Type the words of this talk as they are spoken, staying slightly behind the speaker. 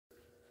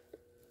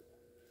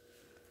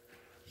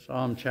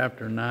Psalm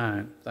chapter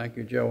 9. Thank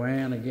you,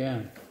 Joanne,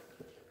 again.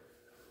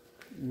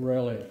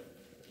 Really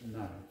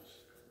nice.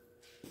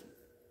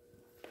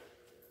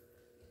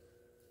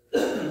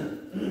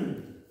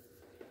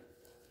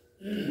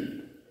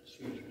 Excuse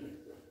me.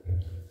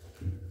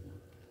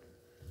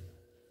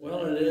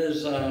 Well, it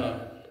is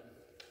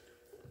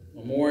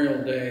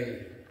Memorial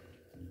Day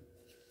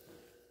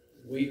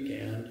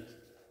weekend.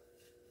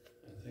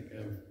 I think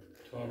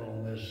I've taught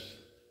on this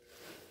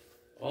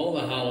all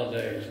the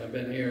holidays. I've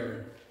been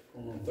here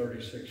going on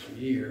 36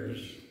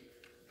 years,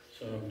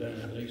 so I've done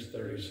at least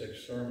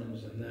 36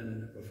 sermons, and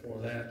then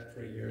before that,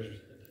 3 years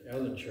at the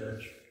other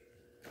church.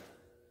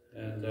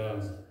 And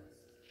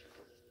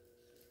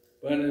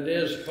but it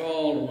is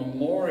called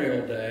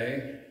Memorial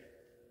Day.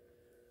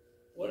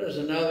 What is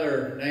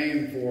another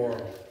name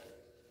for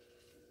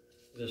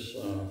this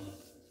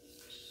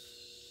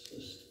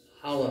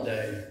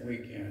holiday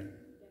weekend?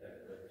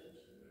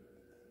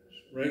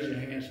 Raise your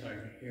hand so I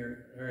can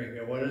hear. There you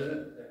go. What is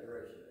it?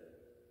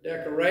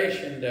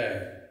 Decoration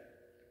Day.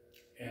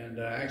 And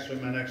actually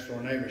my next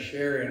door neighbor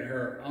Sherry and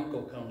her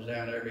uncle comes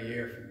down every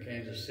year from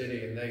Kansas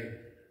City, and they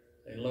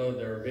load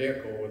their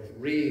vehicle with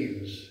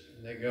wreaths,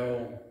 and they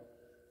go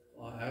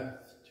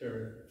out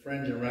to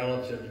friends and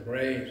relatives'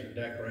 graves and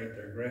decorate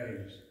their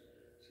graves.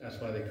 So that's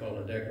why they call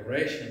it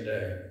Decoration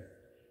Day.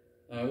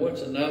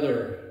 What's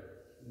another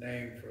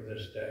name for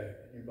this day?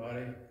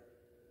 Anybody?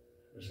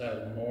 Besides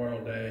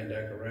Memorial Day and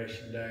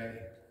Decoration Day?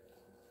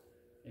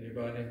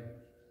 Anybody?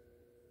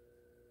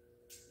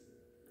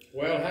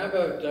 Well, how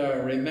about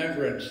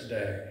Remembrance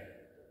Day?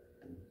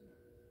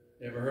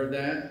 You ever heard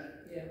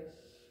that? Yes.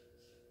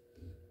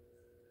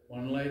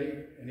 One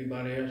lady?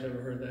 Anybody else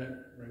ever heard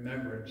that?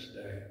 Remembrance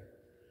Day.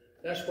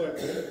 That's what,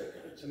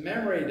 it's a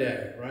memory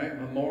day, right?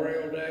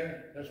 Memorial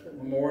Day. That's what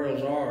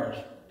memorials are, is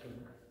to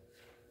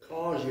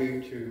cause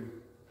you to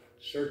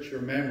search your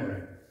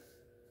memory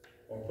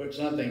or put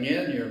something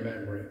in your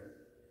memory.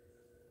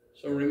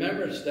 So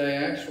Remembrance Day,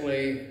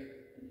 actually,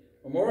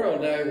 Memorial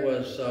Day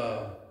was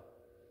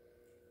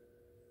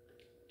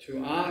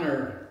to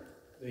honor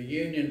the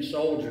Union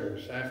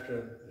soldiers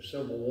after the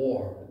Civil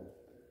War,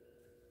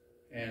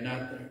 and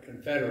not the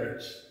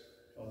Confederates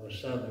or the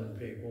Southern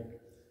people.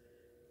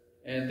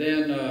 And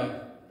then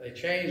they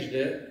changed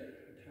it.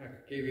 I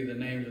could give you the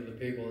names of the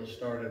people that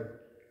started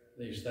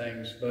these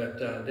things, but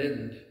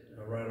didn't.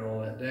 I write all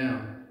that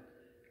down.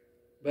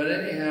 But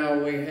anyhow,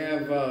 we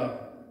have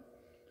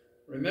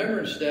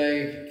Remembrance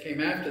Day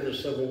came after the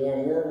Civil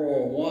War,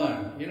 World War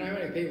I. You know how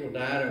many people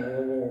died in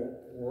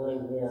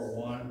World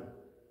War I?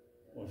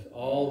 With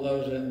all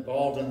those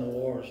involved in the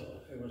wars,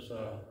 it was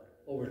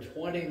over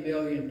 20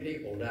 million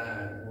people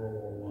died in World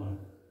War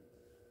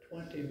I.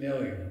 20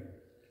 million.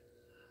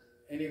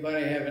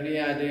 Anybody have any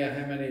idea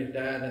how many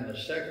died in the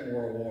Second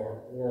World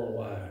War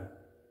worldwide?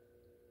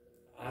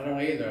 I don't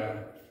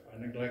either. I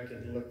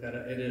neglected to look that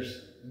up. It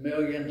is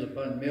millions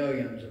upon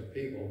millions of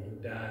people who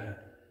died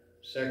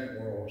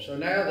Second World War. So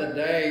now the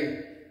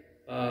day,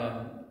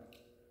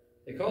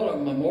 they call it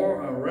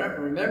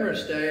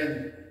Remembrance Day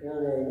in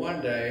World War I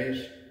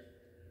days,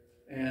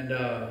 and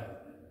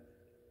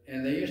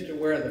they used to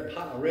wear the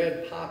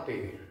red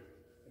poppy.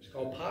 It's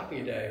called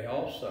Poppy Day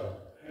also.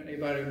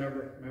 Anybody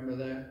remember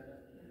that?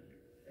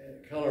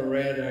 Color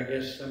red, I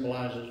guess,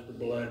 symbolizes the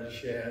blood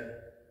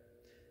shed.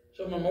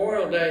 So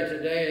Memorial Day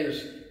today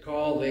is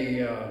called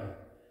the,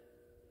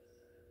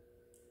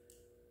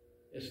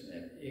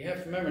 you have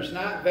to remember, it's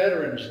not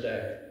Veterans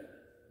Day.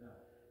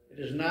 It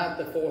is not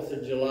the 4th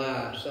of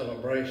July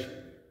celebration.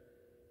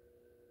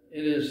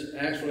 It is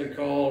actually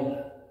called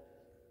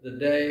the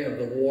Day of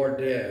the War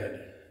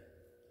Dead.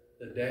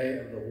 The Day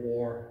of the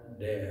War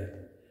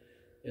Dead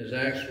is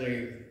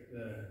actually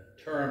the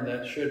term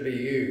that should be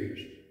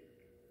used.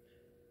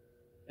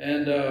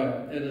 And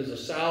it is a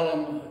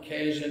solemn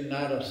occasion,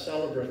 not a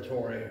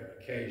celebratory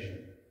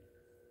occasion.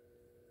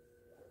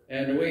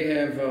 And we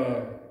have,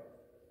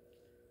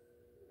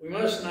 we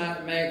must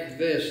not make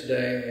this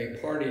day a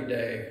party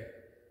day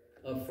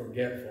of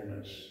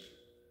forgetfulness.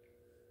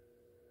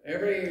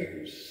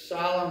 Every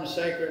solemn,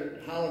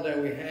 sacred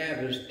holiday we have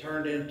is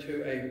turned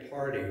into a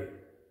party.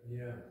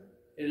 Yeah.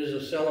 It is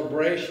a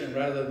celebration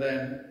rather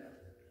than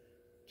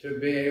to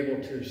be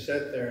able to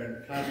sit there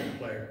and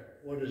contemplate,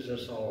 what is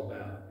this all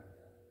about?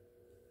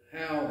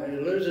 How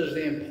it loses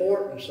the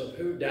importance of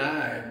who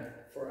died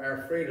for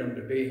our freedom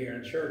to be here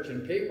in church.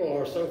 And people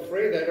are so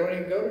free they don't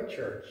even go to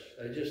church.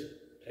 They just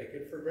take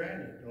it for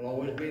granted. It'll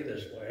always be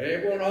this way.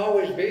 It won't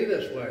always be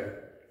this way.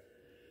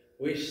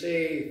 We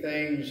see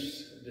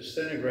things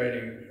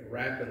disintegrating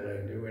rapidly,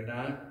 do we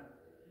not?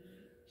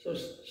 So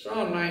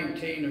Psalm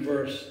 19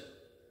 verse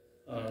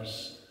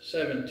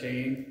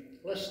 17.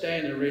 Let's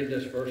stand and read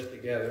this verse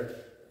together.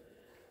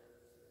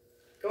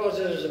 Because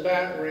it is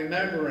about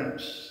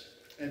remembrance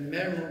and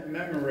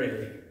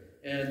memory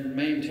and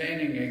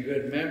maintaining a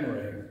good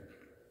memory.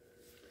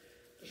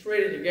 Let's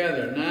read it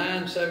together.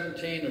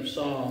 9:17 of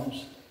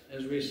Psalms.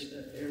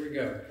 Here we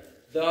go.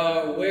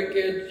 The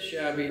wicked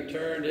shall be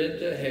turned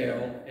into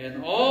hell,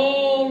 and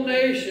all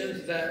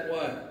nations that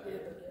what?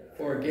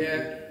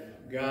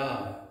 Forget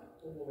God.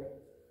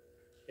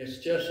 It's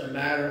just a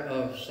matter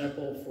of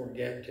simple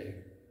forgetting.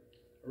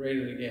 Read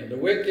it again. The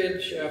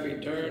wicked shall be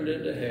turned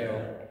into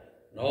hell,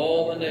 and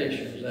all the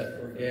nations that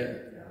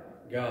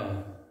forget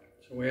God.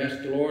 So we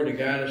ask the Lord to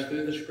guide us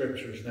through the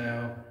scriptures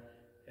now,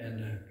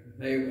 and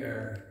may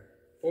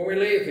before we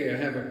leave here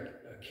have a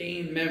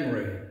keen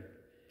memory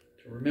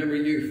to remember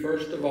you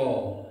first of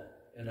all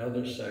and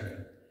others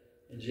second.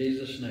 In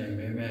Jesus' name,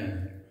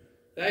 amen.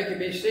 Thank you.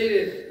 Be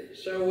seated.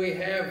 So we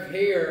have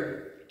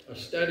here a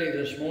study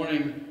this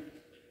morning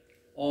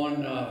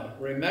on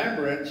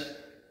remembrance,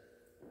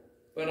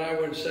 but I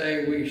would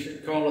say we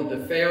should call it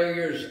the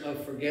failures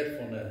of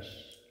forgetfulness.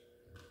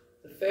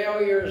 The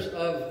failures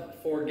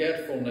of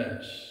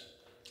forgetfulness.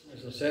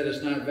 As I said,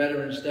 it's not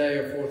Veterans Day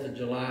or 4th of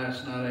July.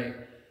 It's not a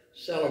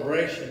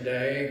celebration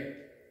day.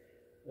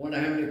 I wonder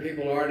how many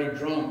people are already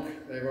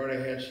drunk. They've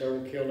already had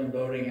several killed in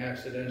boating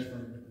accidents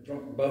from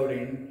drunk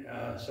boating.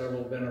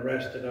 Several have been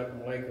arrested up in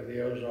the Lake of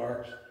the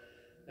Ozarks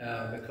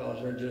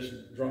because they're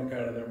just drunk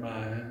out of their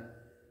mind.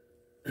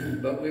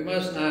 But we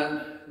must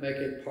not make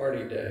it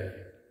party day,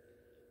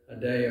 a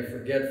day of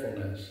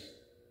forgetfulness.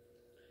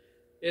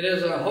 It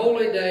is a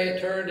holy day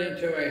turned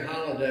into a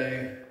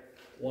holiday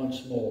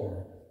once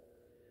more.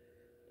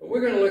 But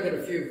we're going to look at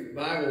a few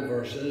Bible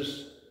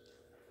verses,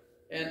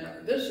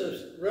 and this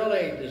is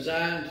really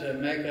designed to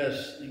make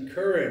us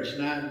encouraged,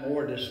 not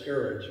more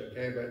discouraged,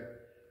 okay? But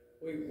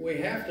we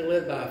have to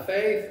live by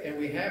faith, and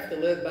we have to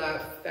live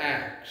by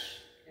facts.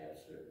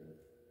 Absolutely.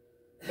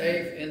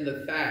 Faith in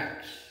the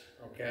facts,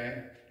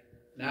 okay?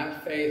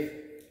 Not faith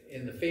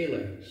in the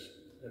feelings,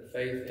 but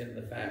faith in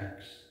the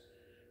facts.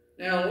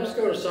 Now, let's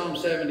go to Psalm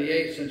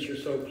 78, since you're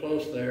so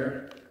close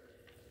there.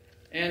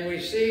 And we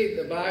see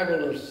the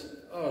Bible is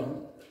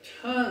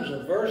tons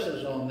of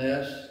verses on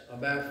this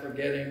about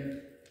forgetting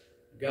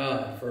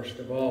God, first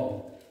of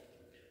all.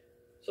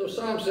 So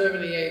Psalm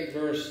 78,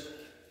 verse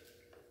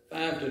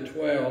 5 to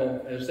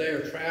 12, as they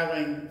are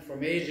traveling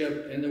from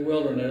Egypt in the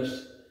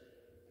wilderness,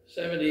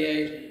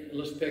 78,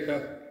 let's pick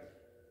up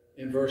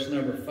in verse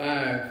number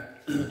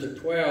 5 to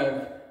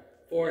 12.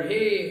 For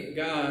he,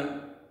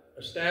 God,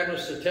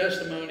 established a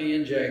testimony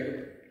in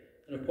Jacob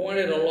and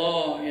appointed a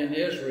law in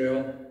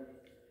Israel,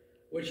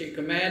 which he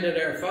commanded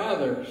our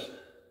fathers,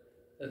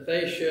 that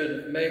they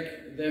should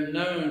make them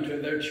known to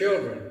their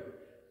children.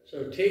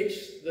 So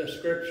teach the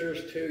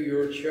scriptures to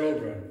your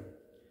children,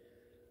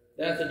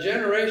 that the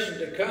generation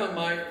to come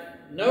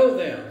might know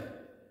them,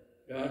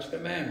 God's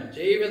commandments,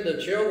 even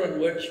the children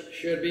which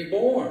should be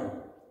born,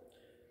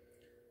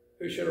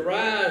 who should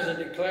arise and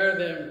declare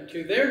them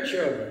to their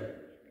children.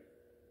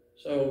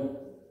 So,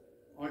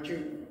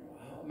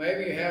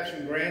 maybe you have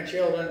some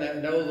grandchildren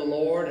that know the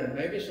Lord, and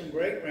maybe some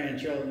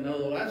great-grandchildren know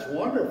the Lord. That's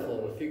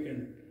wonderful if you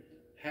can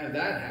have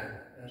that happen.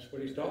 That's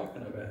what he's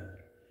talking about.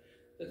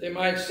 That they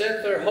might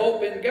set their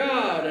hope in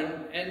God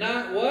and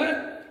not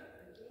what?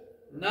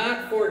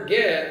 Not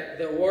forget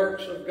the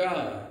works of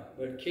God,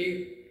 but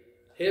keep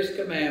his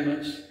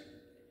commandments.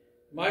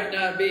 Might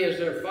not be as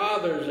their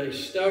fathers, a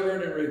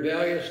stubborn and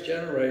rebellious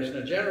generation,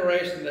 a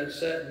generation that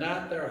set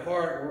not their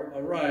heart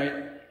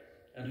aright,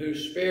 and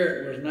whose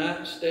spirit was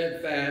not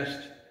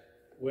steadfast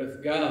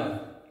with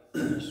God.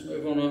 Let's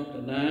move on up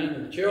to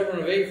 9. The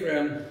children of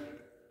Ephraim,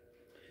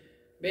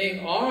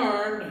 being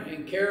armed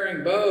and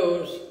carrying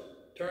bows,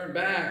 turned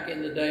back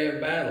in the day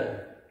of battle.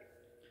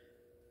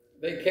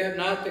 They kept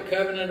not the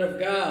covenant of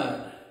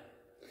God,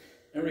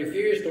 and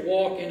refused to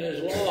walk in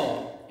his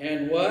law,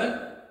 and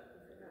what?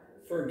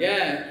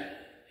 Forgot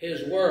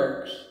his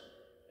works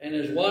and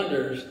his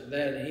wonders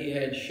that he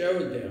had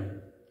showed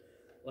them.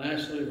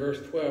 Lastly, verse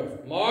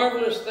 12.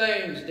 Marvelous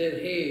things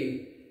did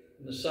he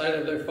in the sight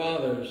of their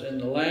fathers in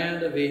the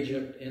land of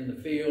Egypt, in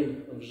the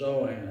field of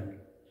Zoan.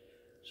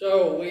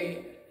 So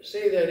we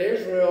see that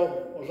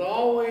Israel was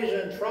always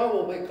in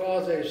trouble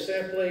because they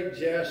simply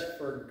just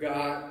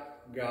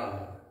forgot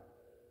God.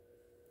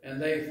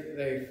 And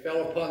they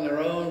fell upon their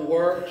own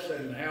works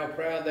and how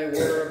proud they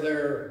were of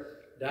their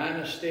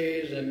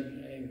dynasties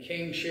and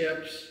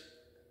kingships.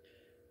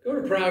 Go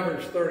to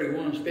Proverbs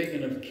 31,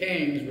 speaking of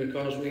kings,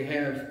 because we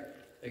have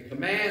a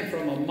command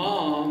from a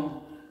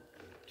mom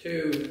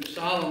to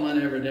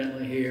Solomon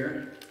evidently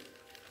here.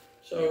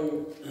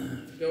 So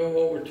go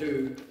over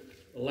to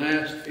the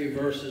last few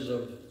verses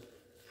of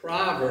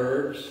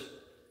Proverbs,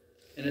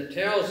 and it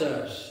tells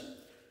us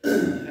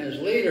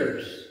as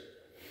leaders,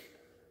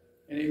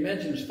 and he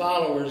mentions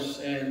followers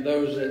and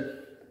those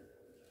that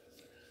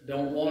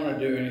don't want to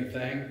do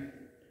anything.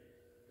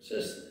 It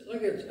says,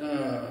 look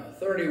at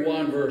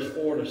 31 verse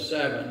 4 to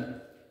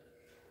 7.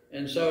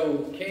 And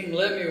so King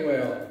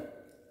Lemuel,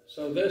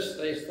 so this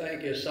they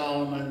think is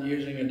Solomon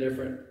using a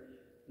different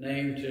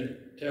name to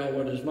tell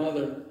what his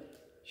mother.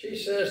 She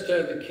says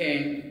to the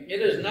king,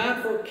 it is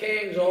not for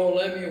kings, O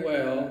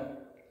Lemuel.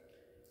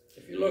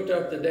 If you looked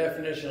up the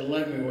definition of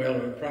Lemuel,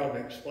 it would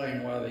probably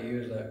explain why they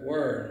use that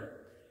word.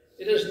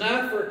 It is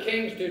not for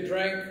kings to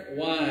drink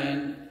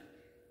wine,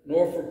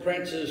 nor for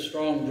princes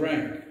strong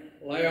drink.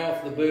 Lay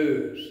off the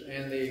booze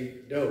and the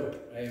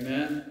dope.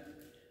 Amen.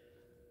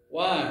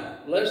 Why?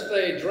 lest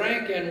they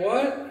drink in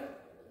what?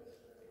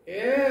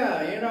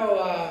 Yeah, you know,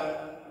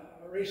 I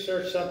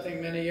researched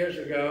something many years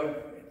ago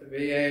at the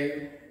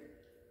VA,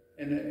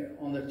 and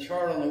on the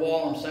chart on the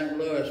wall in St.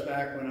 Louis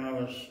back when I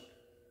was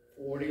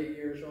 40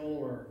 years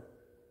old or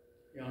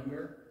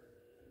younger.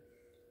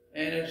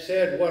 And it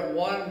said what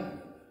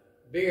one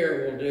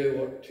beer will do,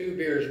 what 2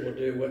 beers will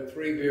do, what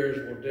 3 beers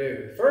will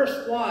do.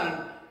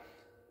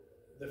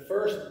 The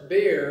first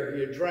beer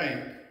you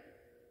drink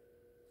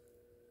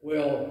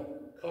will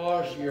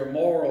cause your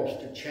morals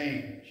to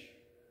change.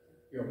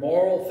 Your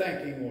moral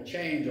thinking will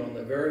change on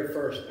the very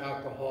first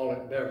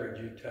alcoholic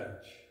beverage you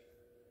touch.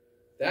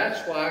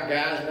 That's why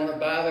guys want to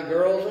buy the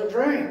girls a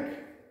drink.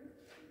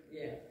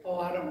 Yeah. Oh,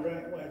 I don't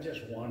drink. Well,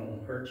 just one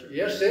won't hurt you.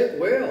 Yes, it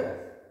will.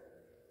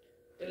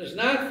 It is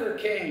not for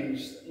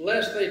kings,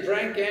 lest they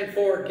drink and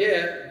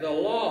forget the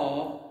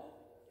law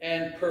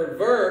and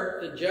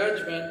pervert the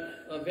judgment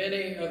of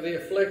any of the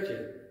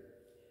afflicted.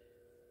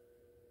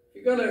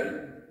 If you're going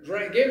to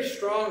drink, give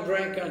strong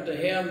drink unto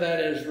him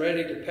that is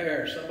ready to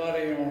perish,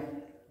 somebody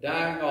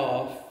dying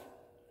off,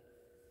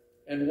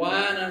 and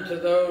wine unto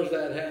those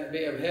that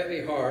be of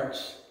heavy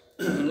hearts.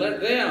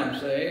 Let them,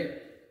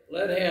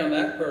 let him,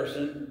 that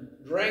person,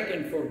 drink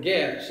and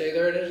forget. See,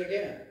 there it is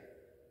again.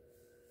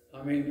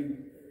 I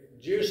mean,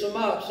 juice them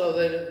up so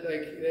that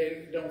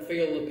they don't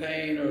feel the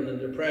pain or the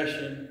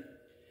depression.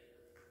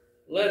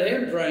 Let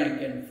him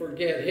drink and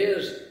forget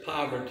his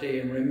poverty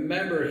and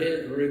remember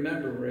his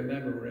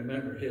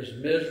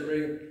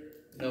misery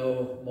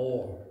no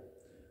more.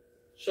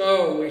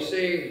 So we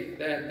see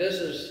that this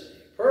is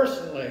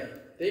personally,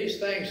 these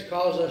things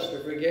cause us to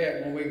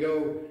forget when we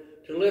go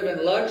to live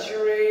in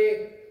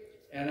luxury,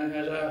 and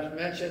as I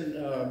mentioned,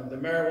 the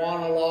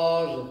marijuana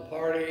laws of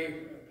party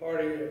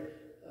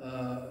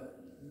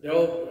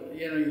dope,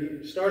 you know,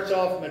 it starts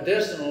off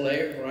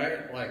medicinally,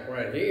 right, like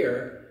right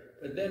here,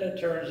 but then it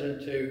turns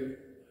into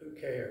who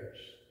cares?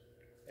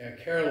 And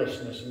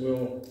carelessness, and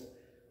we'll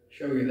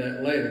show you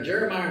that later.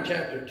 Jeremiah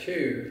chapter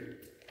 2,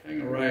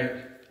 hang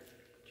right,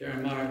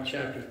 Jeremiah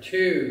chapter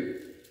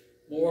 2,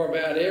 more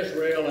about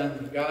Israel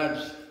and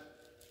God's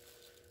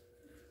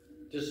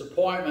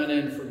disappointment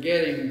in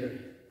forgetting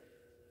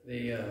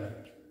the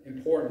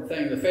important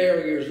thing, the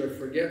failures of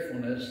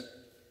forgetfulness.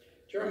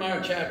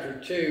 Jeremiah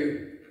chapter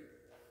 2,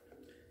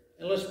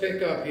 and let's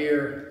pick up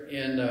here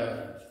in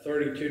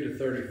 32 to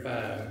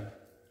 35.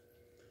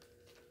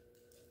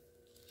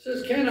 It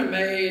says, can a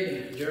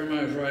maid,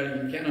 Jeremiah is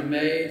writing, can a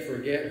maid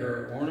forget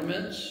her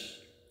ornaments,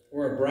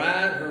 or a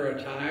bride her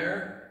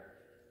attire?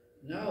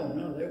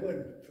 No, they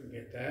wouldn't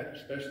forget that,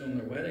 especially on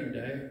their wedding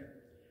day.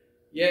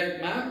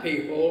 Yet my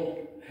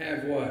people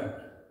have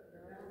what?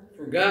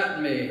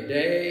 Forgotten me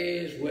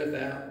days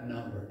without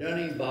number. Don't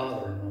even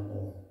bother no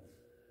more.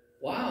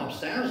 Wow,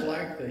 sounds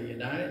like the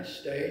United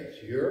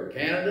States, Europe,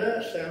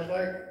 Canada, sounds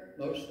like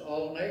most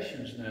all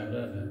nations now,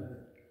 doesn't it?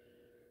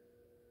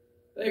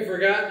 They've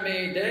forgotten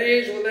me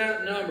days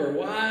without number.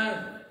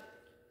 Why,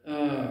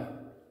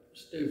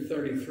 let's do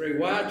 33.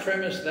 Why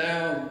trimmest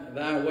thou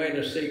thy way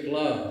to seek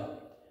love?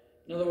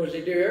 In other words,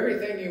 you do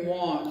everything you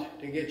want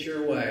to get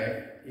your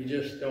way. You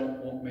just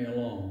don't want me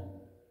along.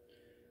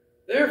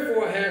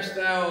 Therefore hast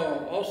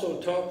thou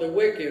also taught the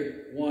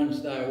wicked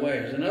ones thy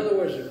ways. In other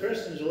words, the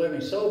Christians are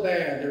living so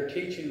bad, they're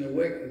teaching the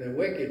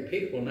wicked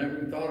people never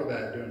even thought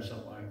about doing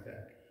something like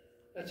that.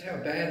 That's how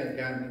bad it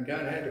got. And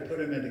God had to put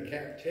them into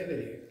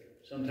captivity.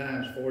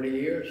 Sometimes 40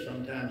 years,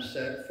 sometimes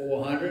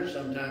 400,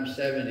 sometimes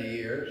 70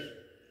 years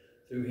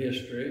through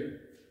history.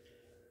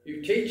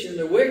 You're teaching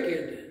the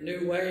wicked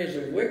new ways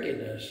of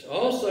wickedness.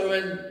 Also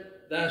in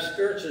thy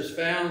skirts is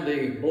found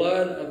the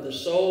blood of the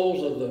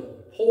souls of the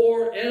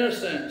poor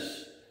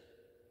innocents.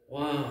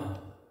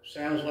 Wow,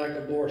 sounds like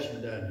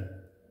abortion, doesn't it?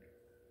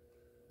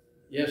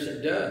 Yes,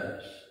 it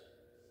does.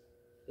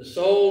 The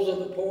souls of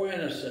the poor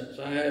innocents.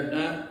 I have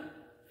not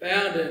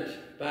found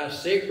it by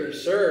secret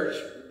search,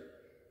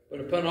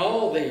 but upon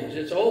all these,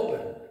 it's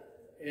open.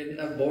 Isn't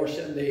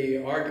abortion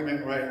the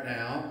argument right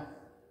now?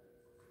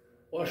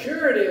 Well,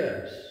 sure it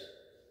is.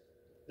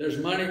 There's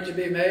money to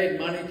be made,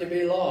 money to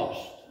be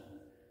lost.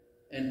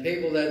 And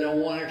people that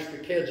don't want extra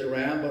kids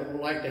around but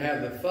would like to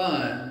have the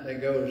fun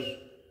that goes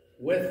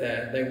with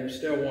that, they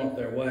still want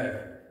their way.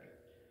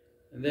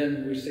 And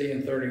then we see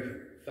in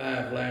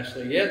 35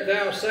 lastly, yet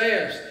thou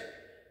sayest,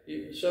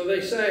 so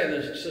they say,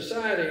 the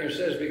society here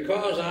says,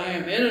 because I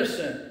am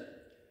innocent,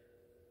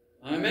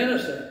 I'm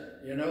innocent.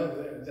 You know,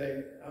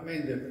 they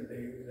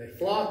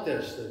flaunt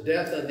this, the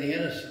death of the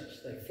innocents.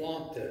 They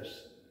flaunt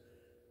this.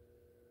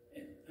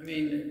 I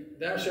mean,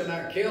 thou shalt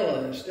not kill,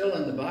 and it's still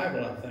in the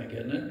Bible, I think,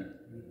 isn't it?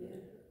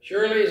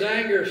 Surely his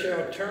anger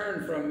shall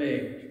turn from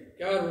me.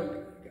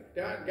 God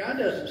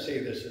doesn't see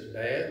this as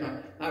bad.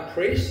 My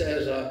priest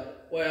says,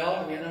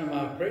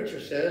 my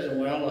preacher says,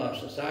 and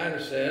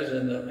society says,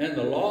 and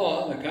the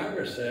law, and the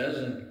Congress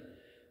says,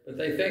 but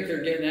they think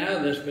they're getting out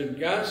of this. But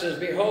God says,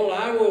 behold,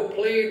 I will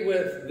plead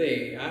with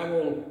thee. I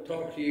will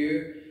talk to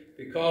you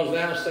because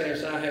thou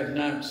sayest, I have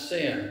not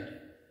sinned.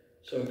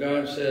 So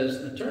God says,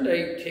 turn to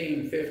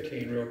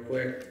 18:15 real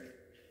quick.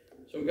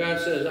 So God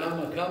says, I'm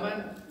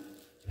a-coming.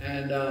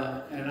 and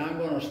I'm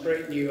going to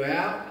straighten you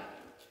out,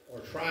 or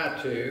try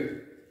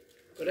to.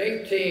 But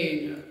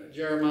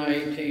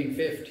Jeremiah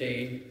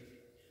 18:15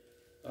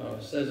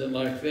 says it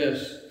like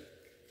this: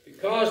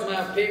 because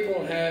my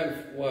people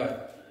have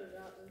what?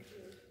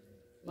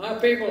 My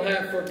people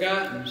have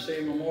forgotten.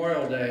 See,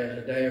 Memorial Day is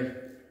a day of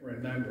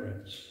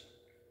remembrance.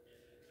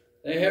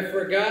 They have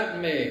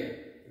forgotten me.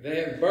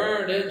 They have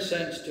burned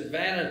incense to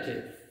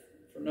vanity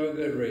for no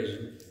good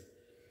reason.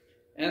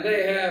 And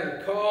they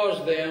have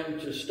caused them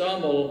to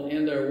stumble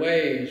in their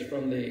ways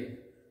from the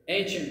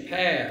ancient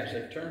paths.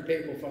 They've turned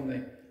people from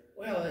the,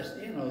 well, this is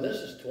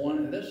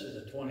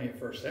the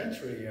 21st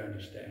century, you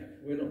understand.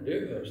 We don't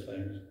do those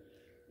things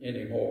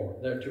anymore.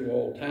 They're too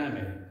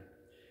old-timey.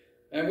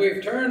 And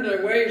we've turned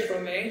their ways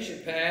from the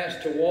ancient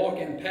paths to walk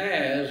in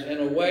paths in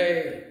a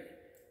way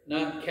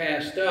not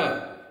cast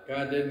up.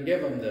 God didn't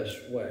give them this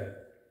way.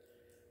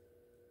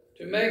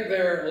 To make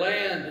their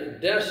land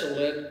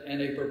desolate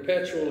and a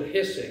perpetual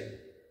hissing.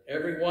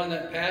 Every one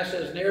that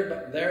passes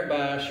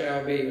thereby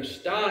shall be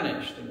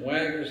astonished and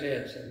wag his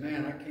head, say,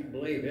 man, I can't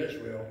believe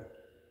Israel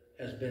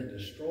has been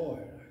destroyed.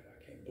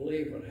 I can't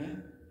believe what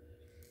happened.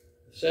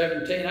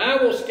 17,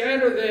 I will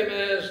scatter them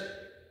as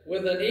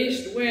with an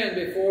east wind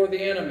before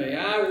the enemy.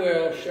 I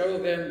will show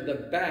them the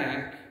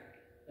back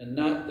and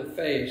not the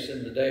face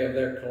in the day of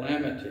their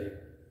calamity.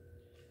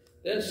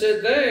 Then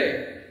said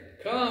they,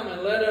 come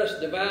and let us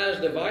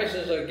devise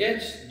devices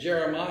against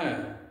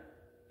Jeremiah,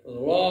 for the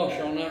law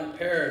shall not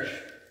perish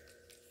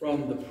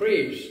from the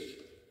priest,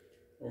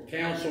 or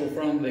counsel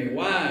from the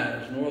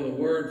wise, nor the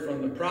word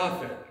from the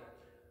prophet.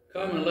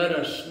 Come and let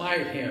us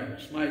smite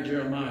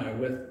Jeremiah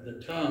with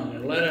the tongue,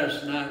 and let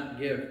us not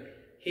give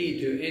heed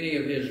to any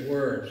of his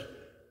words.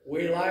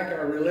 We like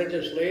our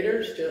religious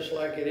leaders just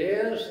like it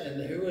is,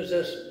 and who is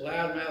this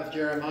loudmouth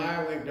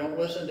Jeremiah? We don't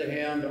listen to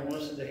him, don't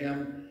listen to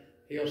him.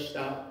 He'll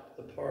stop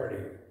the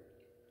party.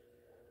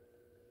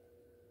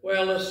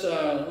 Well, let's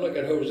look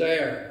at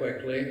Hosea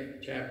quickly,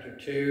 chapter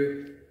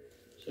 2.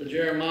 So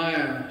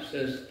Jeremiah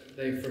says,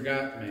 they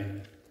forgot me.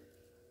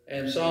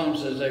 And Psalm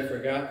says, they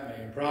forgot me.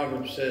 And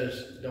Proverbs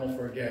says, don't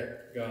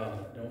forget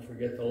God. Don't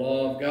forget the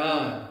law of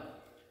God.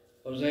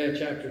 Hosea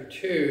chapter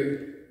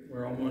 2,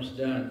 we're almost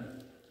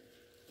done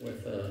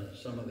with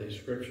some of these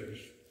scriptures.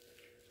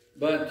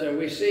 But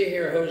we see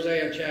here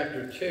Hosea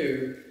chapter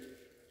 2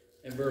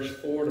 and verse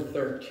 4 to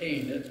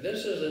 13.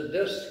 This is a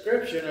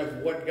description of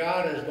what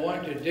God is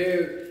going to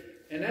do.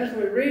 And as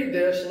we read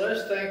this,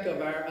 let's think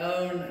of our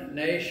own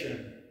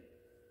nation.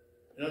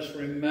 Let's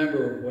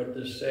remember what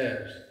this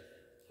says.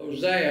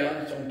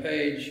 Hosea, it's on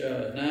page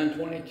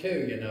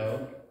 922, you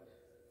know.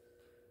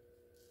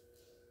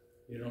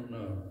 You don't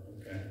know,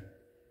 okay.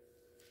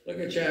 Look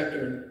at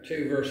chapter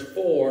 2, verse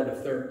 4 to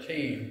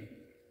 13.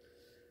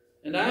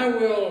 And I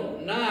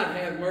will not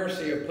have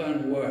mercy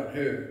upon what?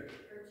 Who?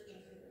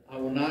 I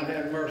will not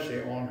have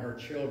mercy on her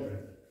children.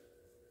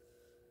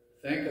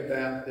 Think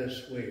about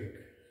this week.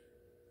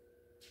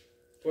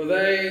 For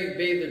they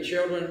be the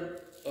children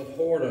of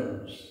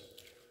whoredoms.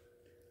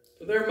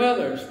 For their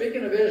mother,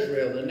 speaking of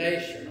Israel, the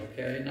nation,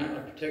 okay, not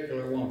a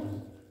particular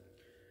woman.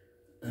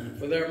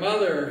 For their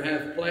mother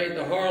hath played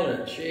the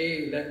harlot,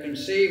 she that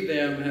conceived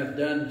them hath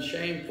done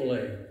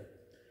shamefully.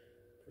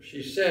 For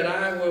she said,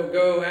 I will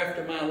go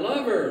after my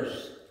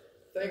lovers.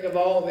 Think of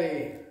all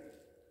the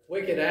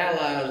wicked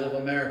allies of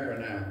America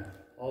now,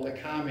 all the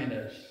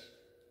communists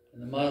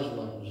and the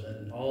Muslims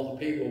and all the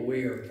people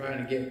we are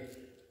trying to get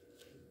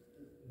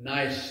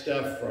nice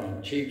stuff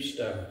from, cheap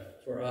stuff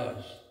for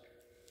us.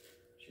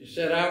 She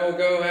said, I will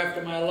go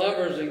after my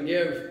lovers and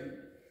give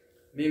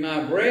me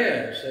my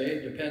bread,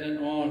 see,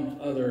 dependent on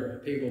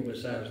other people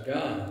besides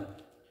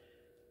God.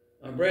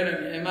 My bread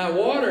and my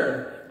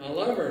water, my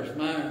lovers,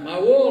 my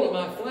wool and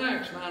my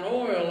flax, mine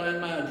oil and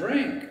my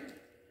drink.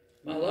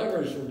 My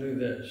lovers will do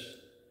this.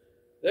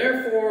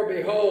 Therefore,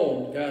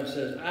 behold, God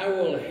says, I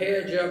will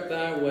hedge up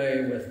thy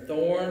way with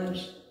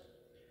thorns.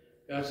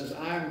 God says,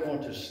 I'm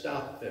going to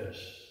stop this.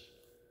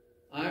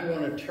 I'm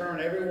going to turn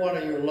every one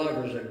of your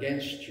lovers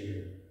against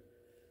you.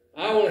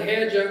 I will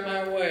hedge up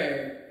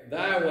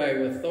thy way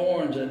with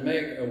thorns, and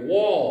make a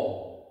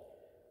wall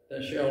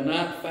that shall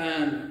not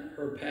find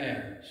her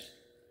paths.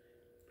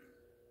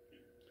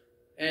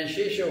 And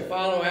she shall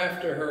follow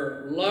after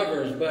her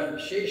lovers,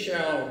 but she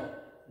shall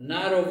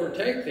not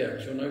overtake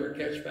them. She'll never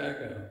catch back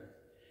up.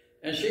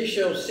 And she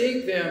shall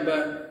seek them,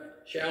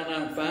 but shall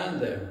not find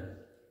them.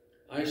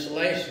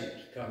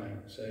 Isolation's coming,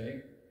 see?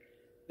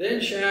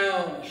 Then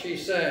shall she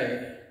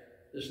say,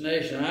 this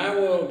nation, I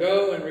will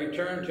go and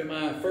return to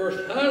my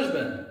first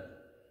husband.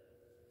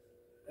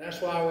 That's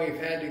why we've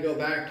had to go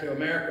back to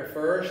America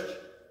first,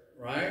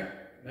 right?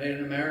 Made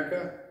in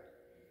America.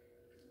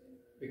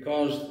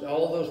 Because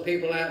all those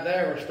people out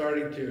there are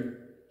starting to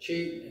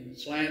cheat and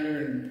slander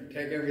and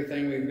take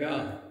everything we've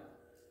got.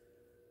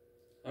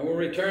 I will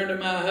return to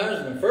my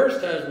husband, first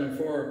husband,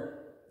 for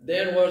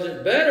then was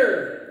it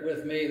better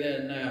with me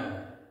than now.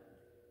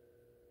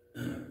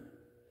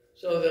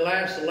 So the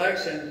last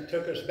election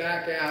took us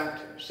back out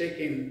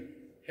seeking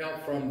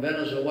help from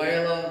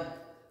Venezuela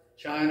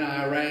China,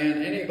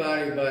 Iran,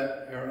 anybody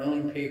but our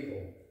own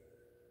people.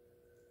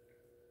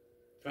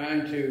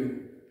 Trying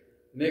to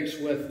mix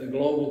with the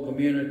global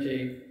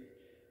community.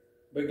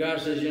 But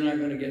God says you're not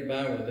going to get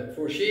by with it.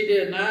 For she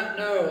did not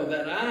know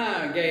that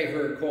I gave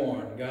her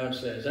corn, God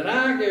says, and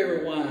I gave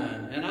her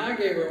wine, and I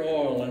gave her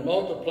oil, and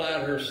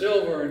multiplied her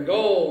silver and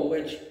gold,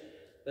 which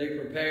they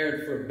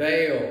prepared for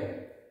Baal.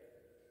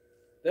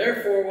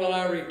 Therefore will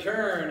I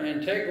return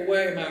and take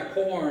away my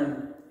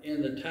corn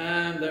in the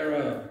time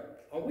thereof.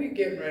 Are we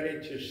getting ready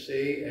to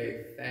see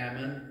a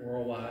famine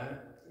worldwide?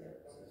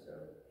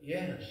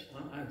 Yes.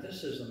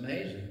 This is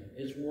amazing.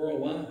 It's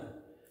worldwide.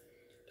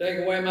 Take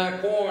away my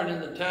corn in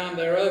the time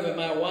thereof, and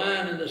my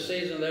wine in the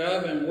season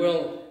thereof, and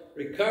will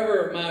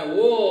recover my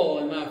wool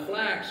and my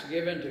flax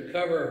given to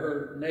cover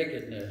her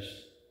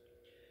nakedness.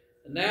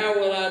 And now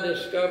will I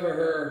discover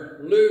her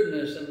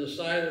lewdness in the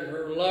sight of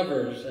her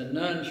lovers, and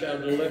none shall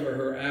deliver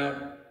her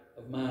out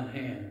of mine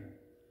hand.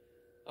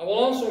 I will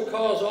also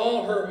cause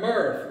all her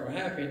mirth, or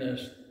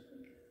happiness,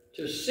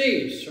 to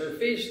cease, her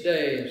feast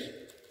days,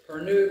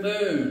 her new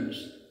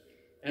moons,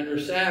 and her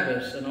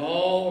Sabbaths, and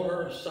all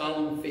her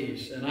solemn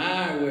feasts. And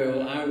I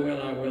will.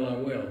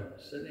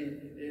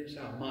 It's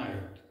our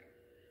might.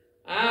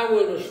 I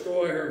will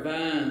destroy her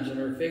vines and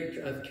her fig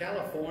trees.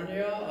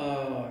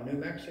 California, New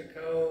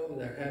Mexico,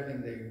 they're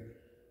having the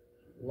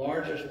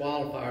largest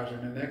wildfires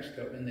in New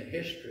Mexico in the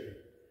history.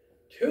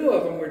 2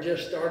 of them were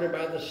just started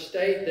by the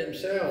state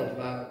themselves,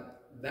 by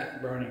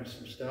that burning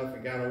some stuff.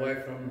 It got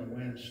away from them. The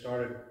wind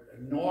started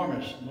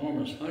enormous,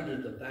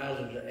 hundreds of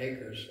thousands of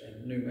acres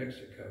in New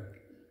Mexico.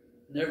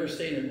 Never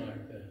seen it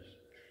like this.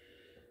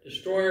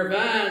 Destroy her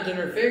vines and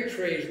her fig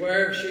trees,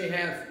 wherever she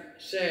hath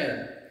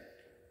said,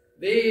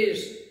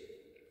 these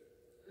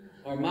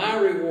are my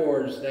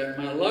rewards that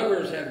my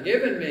lovers have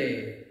given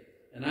me,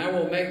 and I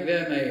will make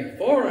them a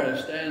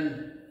forest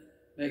and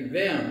make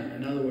them,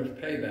 in other words,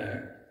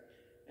 payback,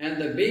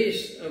 and the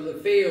beasts of the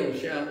field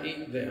shall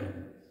eat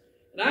them.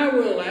 And I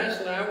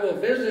will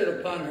visit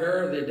upon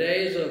her the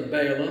days of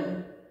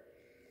Balaam,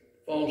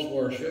 false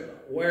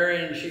worship,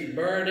 wherein she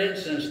burned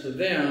incense to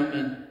them,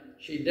 and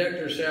she decked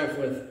herself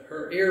with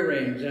her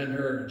earrings and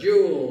her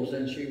jewels,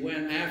 and she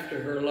went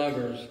after her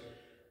lovers.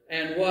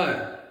 And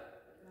what?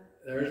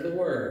 There's the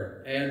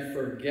word. And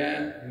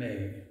forgat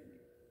me,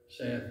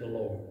 saith the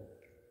Lord.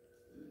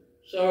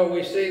 So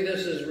we see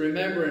this is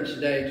Remembrance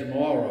Day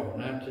tomorrow,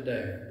 not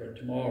today, but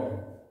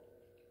tomorrow.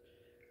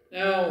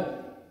 Now,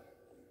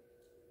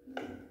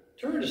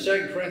 turn to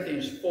 2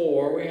 Corinthians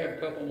 4. We have a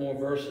couple more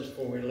verses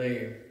before we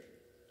leave.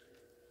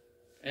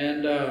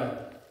 And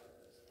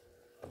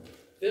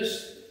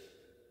this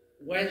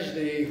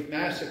Wednesday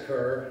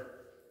massacre,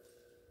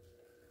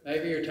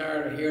 maybe you're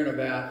tired of hearing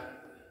about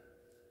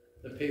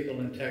the people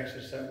in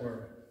Texas that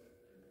were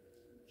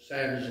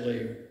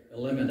savagely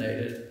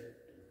eliminated.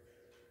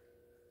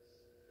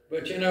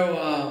 But you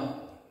know,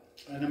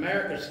 in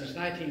America since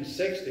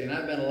 1960, and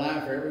I've been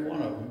alive for every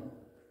one of them,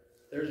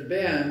 there's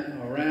been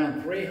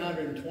around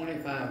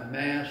 325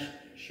 mass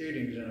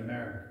shootings in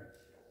America.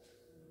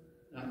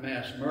 Not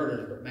mass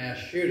murders, but mass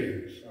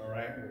shootings, all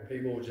right, where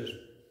people just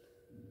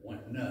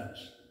went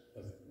nuts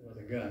with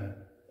a gun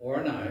or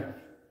a knife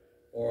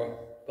or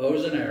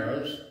bows and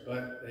arrows,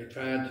 but they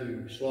tried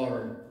to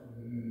slaughter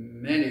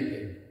many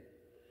people.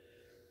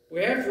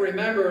 We have to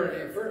remember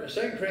in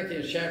 2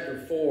 Corinthians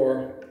chapter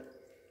 4,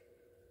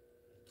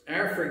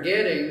 our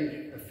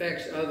forgetting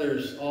affects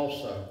others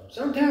also.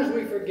 Sometimes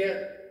we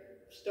forget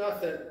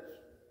stuff that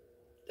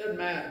doesn't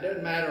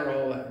matter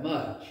all that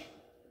much.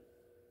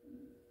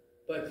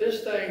 But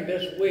this thing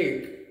this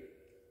week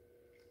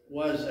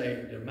was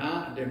a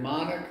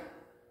demonic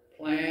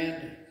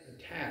planned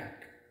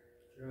attack.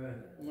 Right.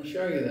 I'm going to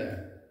show you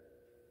that.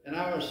 And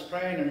I was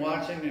praying and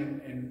watching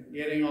and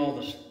getting all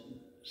the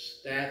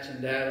stats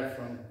and data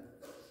from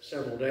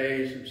several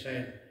days and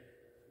saying,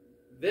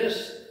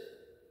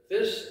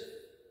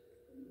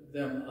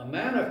 the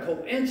amount of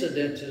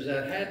coincidences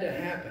that had to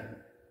happen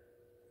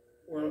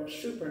were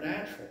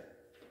supernatural.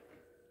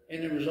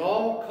 And it was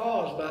all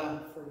caused by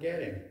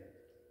forgetting.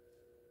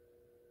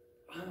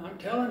 I'm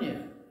telling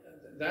you,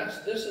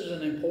 this is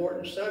an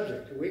important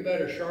subject. We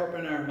better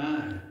sharpen our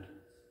mind.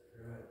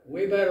 Right.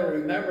 We better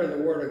remember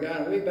the Word of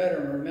God. We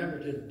better remember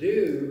to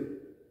do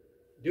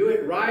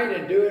it right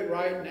and do it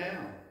right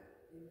now.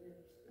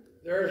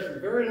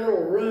 There's very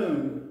little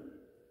room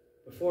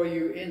before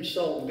you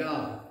insult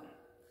God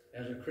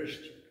as a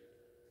Christian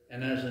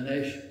and as a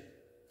nation.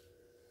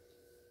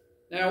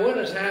 Now, what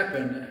has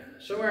happened?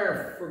 So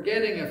our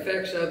forgetting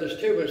affects others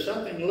too, but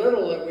something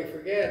little that we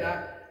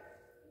forget.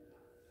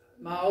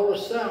 My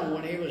oldest son,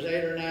 when he was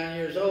 8 or 9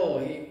 years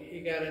old,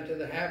 he got into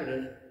the habit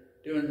of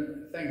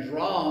doing things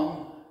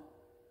wrong,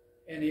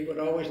 and he would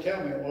always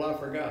tell me, well, I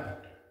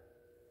forgot.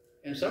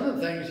 And some of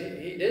the things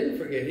he didn't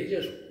forget.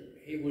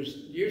 He was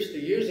used to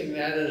using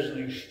that as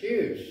an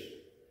excuse.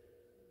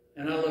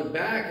 And I look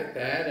back at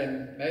that,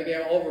 and maybe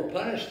I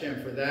overpunished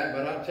him for that,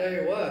 but I'll tell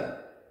you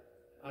what,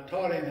 I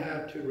taught him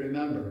how to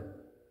remember.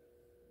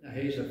 Now,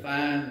 he's a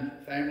fine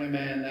family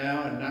man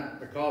now, and not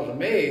because of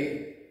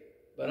me,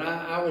 But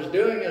I was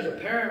doing as a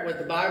parent what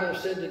the Bible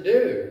said to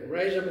do,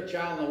 raise up a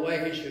child in the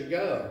way he should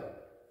go.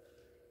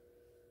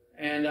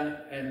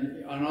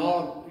 And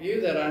all of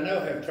you that I know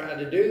have tried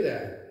to do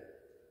that.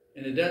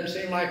 And it doesn't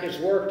seem like it's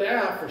worked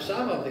out for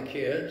some of the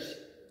kids,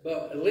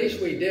 but at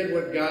least we did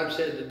what God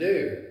said to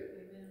do.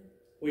 Amen.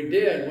 We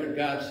did what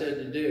God said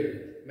to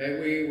do.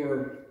 Maybe we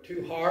were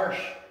too harsh,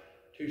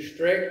 too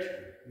strict.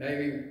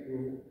 Maybe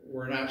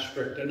we're not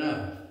strict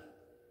enough.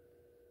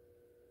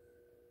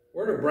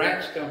 Where do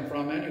brats come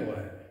from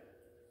anyway?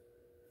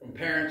 From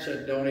parents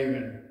that don't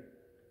even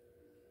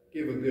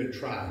give a good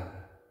try.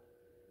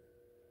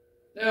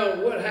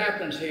 Now, what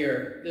happens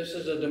here? This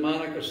is a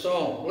demonic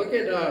assault. Look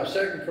at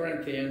 2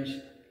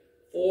 Corinthians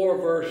 4,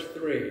 verse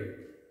 3.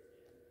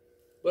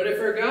 But if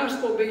our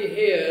gospel be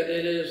hid,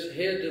 it is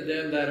hid to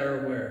them that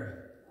are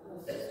where?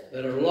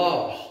 That are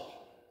lost.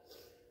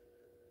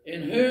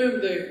 In whom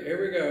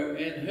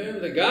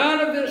the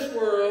God of this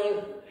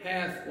world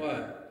hath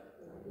what?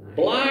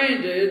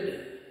 Blinded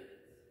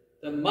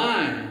the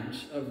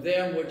minds of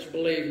them which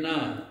believe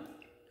not,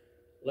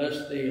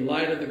 lest the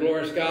light of the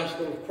glorious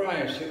gospel of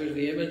Christ, who is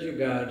the image of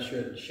God,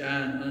 should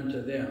shine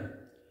unto them.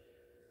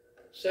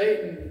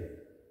 Satan,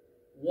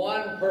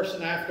 one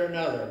person after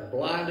another,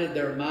 blinded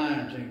their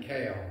minds in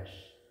chaos.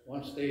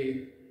 Once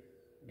the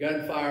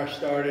gunfire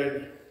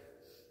started,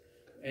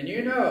 and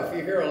you know, if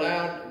you hear a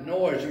loud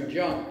noise, you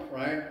jump,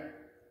 right?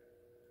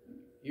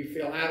 You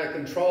feel out of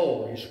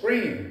control. You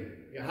scream.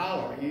 You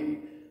holler.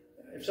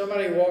 If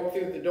somebody walked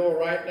through the door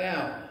right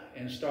now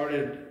and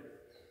started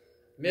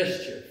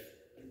mischief,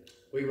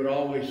 we would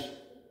always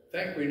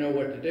think we know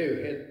what to do.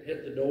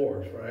 Hit the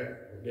doors, right?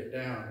 Or get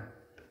down.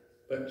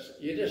 But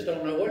you just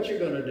don't know what you're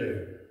going to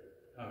do.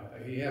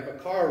 You have a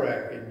car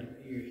wreck and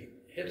you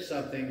hit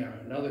something, or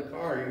another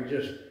car,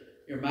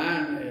 your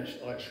mind is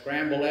like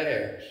scrambled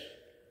eggs.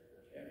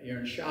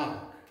 You're in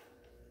shock.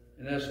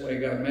 And that's the way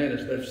God made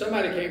us. But if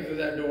somebody came through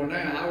that door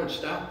now, I would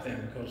stop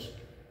them, because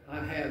I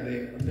have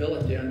the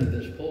ability under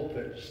this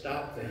pulpit to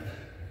stop them.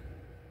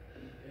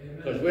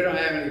 Because we don't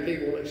have any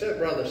people, except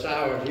Brother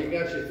Sowers. You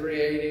got your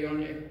 380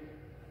 on you?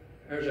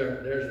 There's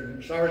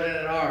a sergeant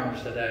at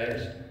arms today.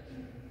 It's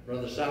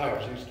Brother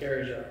Sowers. He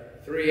carries a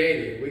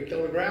 380. We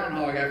killed a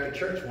groundhog after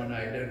church one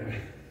night, didn't we?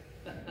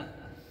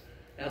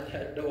 Out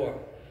that door,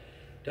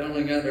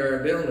 tunneling under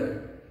our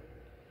building.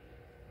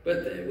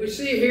 But we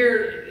see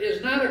here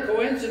is not a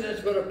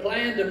coincidence, but a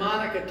planned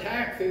demonic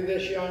attack through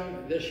this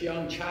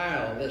young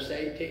child, this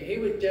 18. He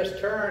was just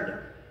turned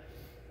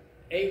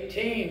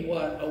 18,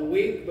 a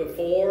week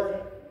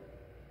before?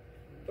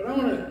 But I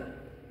want to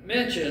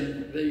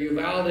mention the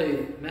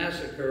Uvalde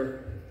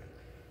massacre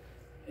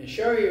and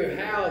show you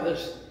how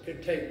this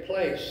could take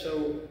place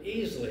so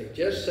easily,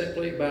 just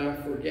simply by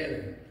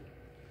forgetting.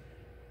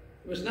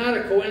 It was not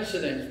a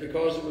coincidence,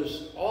 because it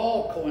was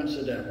all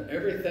coincidental.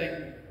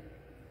 Everything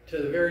to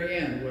the very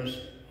end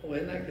was,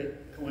 isn't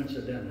that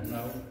coincidental?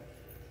 No.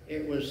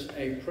 It was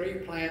a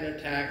pre-planned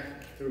attack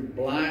through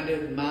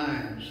blinded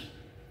minds.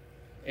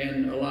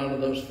 And a lot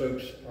of those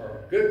folks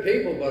are good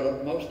people,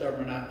 but most of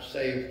them are not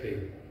saved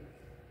people.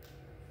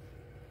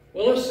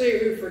 Well, let's see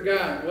who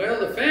forgot. Well,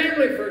 the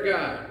family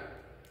forgot.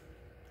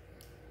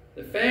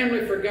 The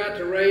family forgot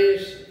to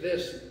raise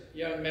this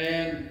young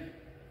man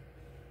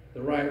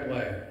the right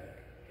way.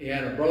 He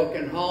had a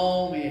broken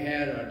home.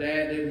 Our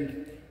dad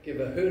didn't give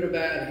a hoot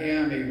about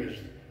him. He was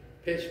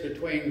pitched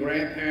between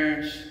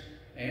grandparents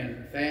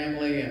and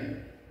family,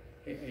 and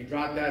he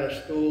dropped out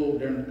of school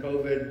during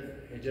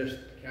COVID. He just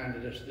kind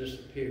of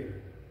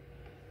disappeared.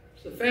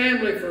 So the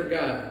family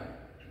forgot.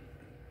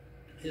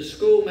 His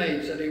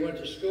schoolmates that he went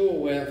to school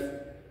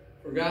with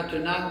forgot to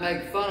not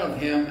make fun of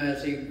him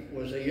as he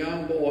was a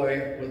young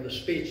boy with a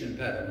speech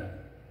impediment.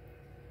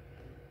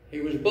 He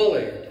was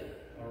bullied,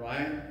 all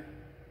right?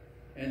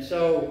 And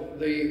so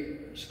the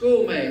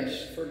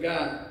schoolmates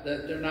forgot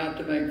that they're not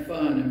to make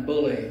fun and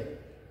bully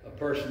a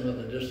person with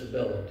a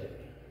disability.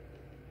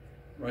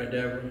 Right,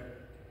 Deborah?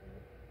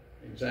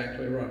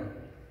 Exactly right.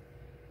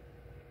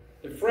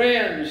 His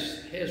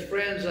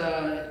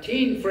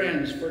teen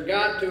friends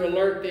forgot to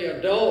alert the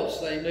adults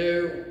they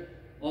knew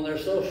on their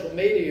social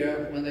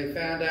media when they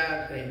found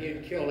out that he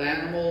had killed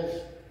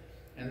animals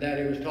and that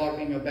he was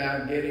talking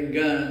about getting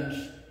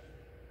guns,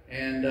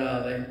 and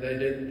they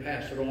didn't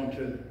pass it on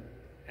to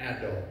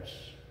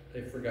adults.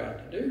 They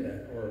forgot to do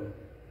that, or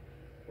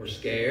were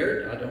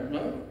scared, I don't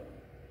know.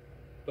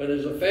 But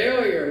as a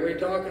failure, we're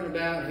talking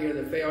about here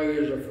the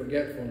failures of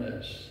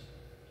forgetfulness.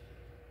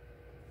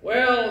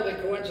 Well, the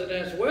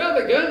coincidence,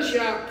 the gun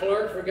shop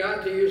clerk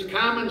forgot to use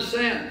common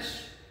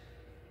sense.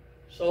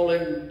 Sold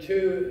him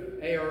 2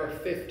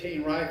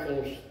 AR-15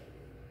 rifles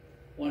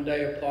one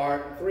day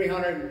apart,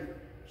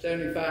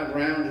 375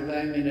 rounds of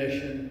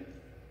ammunition.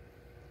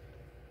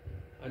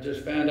 I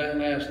just found out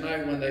last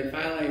night when they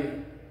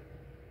finally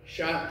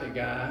shot the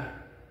guy,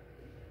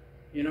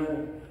 he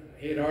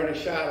had already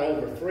shot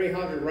over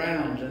 300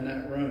 rounds in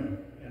that room.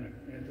 And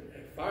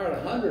fired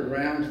 100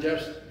 rounds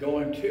just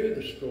going to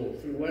the school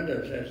through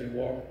windows as he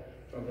walked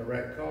from the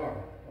wrecked car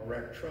or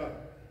wrecked truck.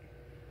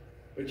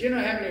 But you know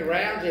how many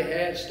rounds he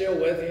had still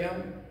with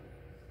him?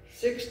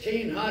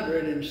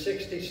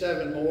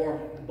 1,667 more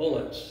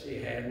bullets he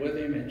had with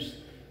him.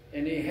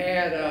 And he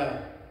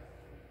had,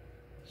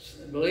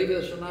 believe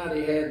this or not,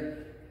 he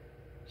had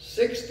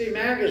 60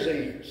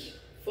 magazines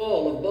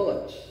full of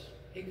bullets.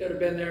 He could have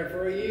been there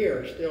for a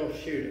year still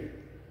shooting.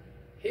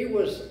 He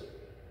was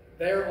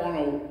there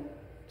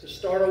to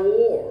start a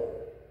war.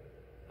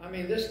 I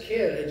mean, this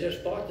kid had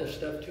just bought this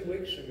stuff 2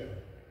 weeks ago.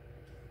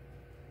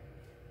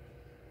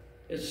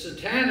 It's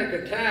satanic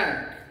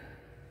attack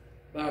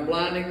by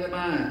blinding the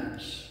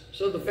minds.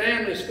 So the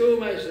family,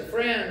 schoolmates, the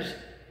friends,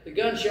 the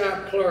gun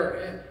shop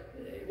clerk,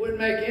 it wouldn't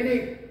make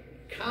any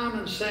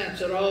common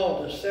sense at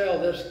all to sell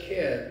this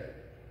kid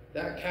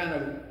that kind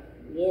of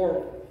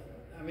war.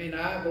 I mean,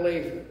 I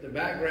believe the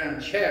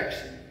background checks.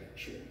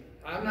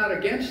 I'm not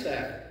against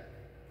that,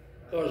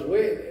 because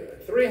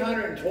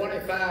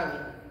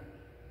 325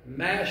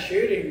 mass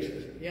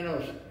shootings, you know,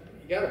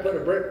 you got to put a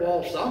brick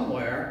wall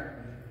somewhere.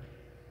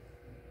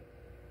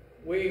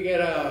 We get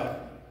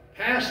a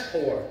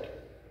passport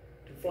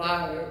to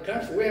fly to the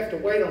country. We have to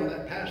wait on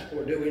that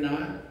passport, do we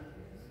not?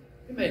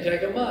 It may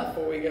take a month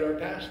before we get our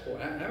passport.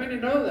 How many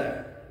know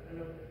that?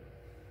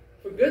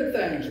 For good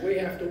things, we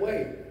have to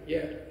wait.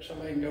 Yet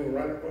somebody can go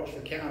right across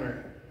the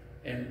counter,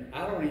 and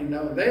I don't even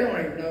know, they don't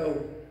even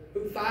know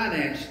who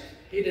financed.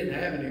 He didn't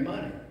have any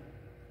money.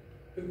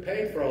 Who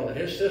paid for all that?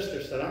 His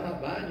sister said, I'm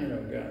not buying you no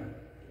gun.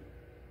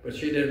 But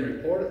she didn't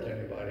report it to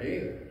anybody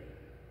either.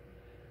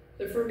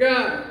 They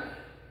forgot.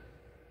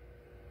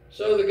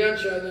 So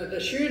the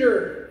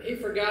shooter, he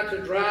forgot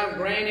to drive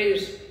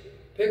Granny's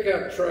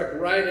pickup truck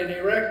right and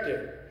erect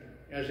it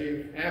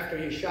after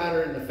he shot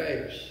her in the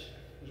face,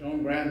 his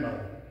own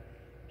grandmother.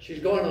 She's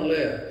going to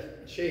live.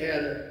 She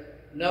had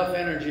enough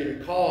energy to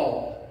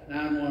call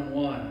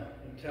 911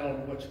 and tell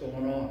them what's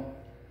going on.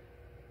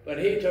 But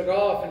he took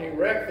off and he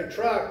wrecked the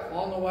truck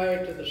on the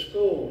way to the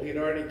school. He'd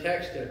already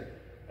texted,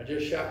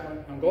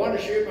 I'm going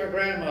to shoot my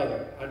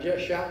grandmother. I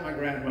just shot my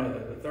grandmother.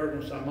 The third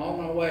one said, I'm on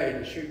my way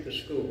to shoot the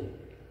school.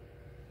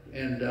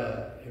 And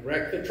he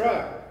wrecked the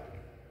truck.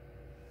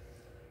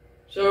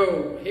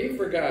 So he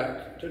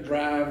forgot to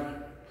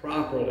drive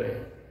properly,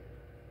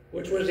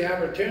 which was the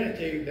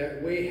opportunity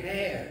that we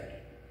had.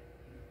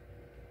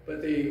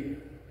 But the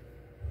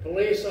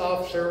police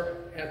officer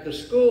at the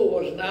school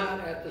was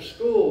not at the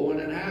school when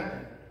it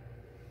happened.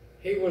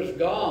 He was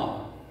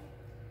gone.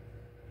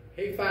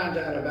 He finds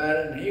out about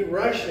it and he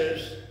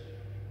rushes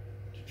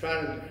to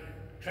try to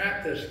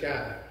trap this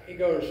guy. He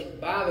goes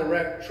by the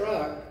wrecked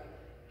truck,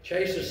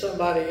 chases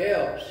somebody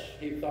else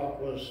he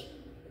thought was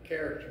a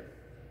character.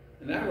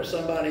 And that was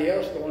somebody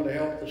else going to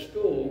help the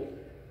school.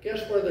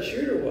 Guess where the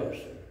shooter was?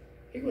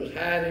 He was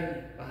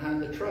hiding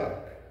behind the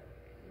truck.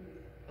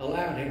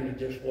 Allowed him to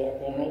just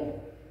walk on over.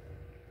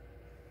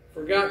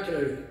 Forgot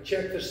to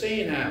check the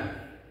scene out.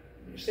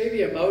 You see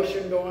the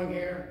emotion going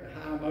here? The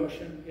high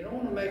emotion? You don't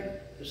want to make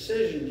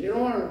decisions. You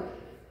don't want to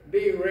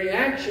be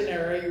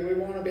reactionary. We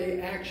want to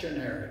be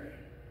actionary.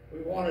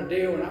 We want to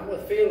deal not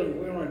with feelings.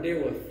 We want to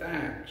deal with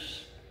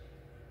facts.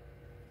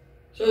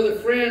 So the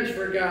friends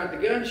forgot. The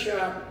gun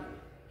shop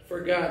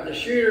forgot. The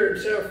shooter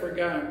himself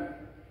forgot.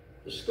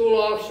 The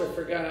school officer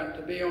forgot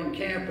to be on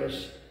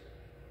campus.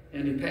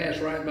 And he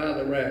passed right by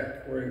the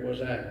wreck where he was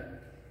at.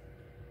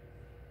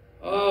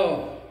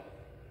 Oh,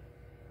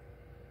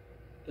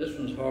 this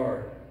one's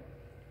hard.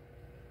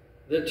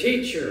 The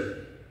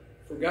teacher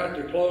forgot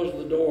to close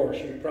the door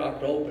she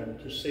propped open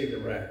to see the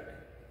wreck.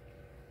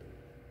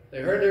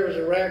 They heard there was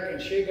a wreck, and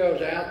she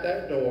goes out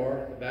that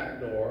door, the back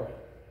door,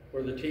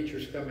 where the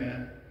teachers come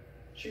in.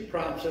 She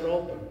props it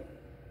open.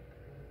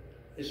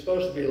 It's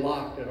supposed to be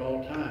locked at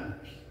all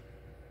times.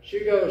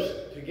 She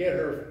goes to get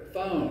her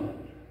phone.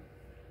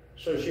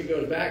 So she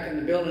goes back in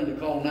the building to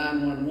call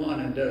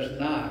 911 and does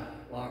not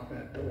lock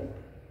that door.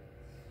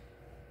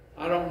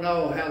 I don't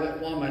know how that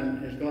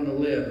woman is going to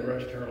live the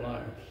rest of her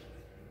life.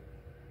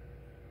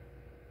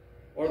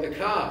 Or the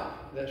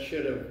cop that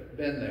should have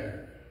been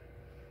there.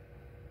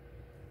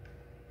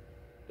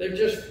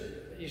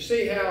 You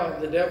see how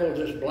the devil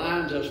just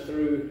blinds us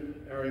through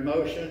our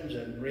emotions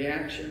and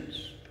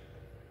reactions?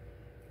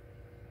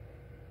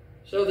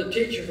 So the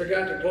teacher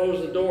forgot to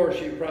close the door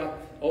she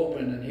propped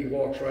open, and he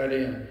walks right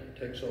in,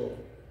 takes over.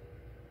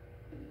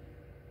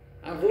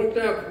 I've looked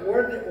up,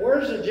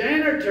 where's the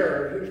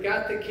janitor who's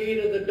got the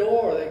key to the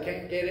door? They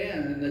can't get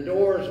in, and the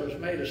doors was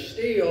made of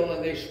steel,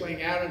 and they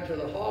swing out into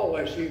the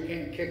hallway so you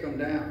can't kick them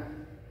down.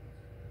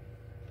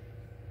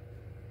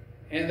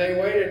 And they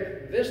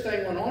waited, this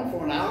thing went on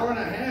for an hour and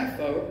a half,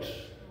 folks.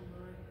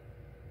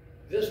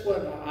 This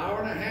was an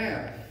hour and a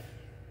half.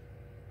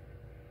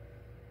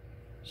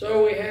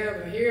 So we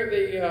have here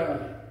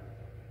the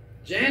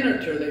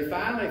janitor. They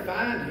finally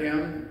find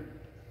him,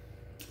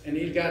 and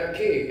he's got a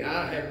key.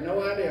 I have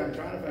no idea. I'm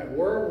trying to find,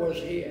 where was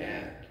he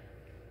at?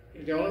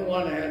 He's the only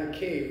one that had a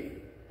key.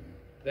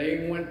 They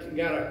even went and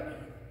got a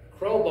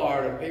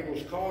crowbar to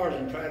people's cars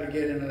and tried to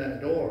get into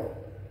that door.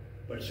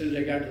 But as soon as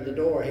they got to the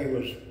door, he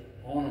was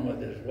on them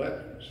with his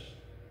weapons.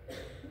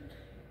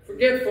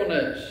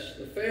 Forgetfulness,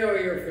 the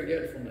failure of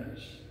forgetfulness.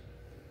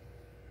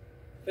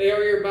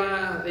 Failure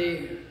by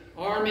the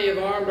army of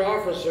armed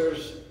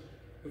officers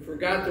who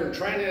forgot their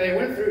training. They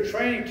went through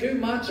training 2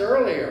 months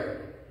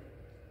earlier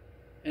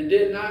and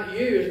did not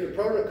use the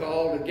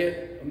protocol to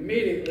get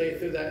immediately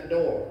through that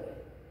door.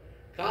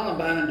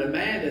 Columbine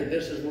demanded,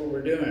 this is what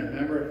we're doing.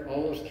 Remember,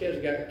 all those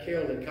kids got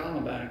killed at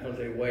Columbine because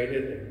they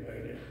waited and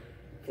waited.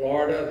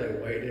 Florida,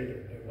 they waited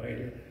and they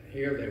waited.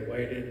 Here, they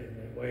waited and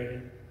they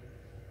waited.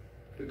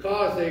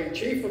 Because the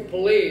chief of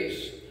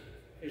police,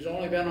 who's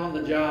only been on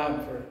the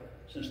job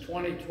since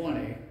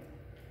 2020,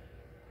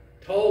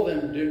 told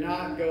them, do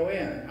not go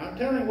in. I'm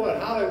telling you what,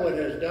 Hollywood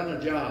has done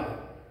a job.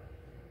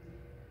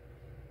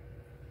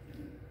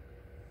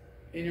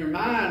 In your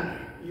mind,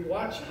 you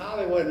watch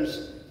Hollywood,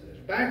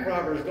 and bank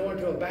robbers go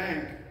into a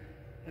bank,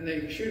 and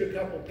they shoot a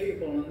couple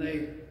people, and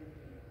they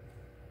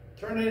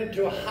turn it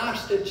into a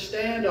hostage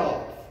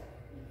standoff.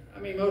 I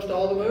mean, most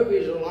all the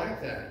movies are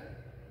like that.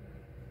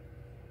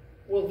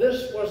 Well,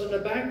 this wasn't a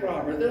bank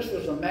robber. This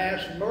was a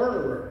mass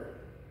murderer.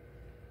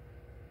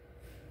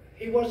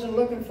 He wasn't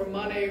looking for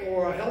money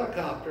or a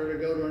helicopter to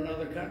go to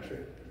another country.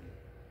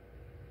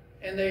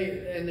 And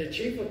the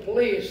chief of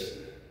police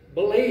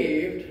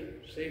believed,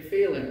 see,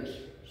 feelings,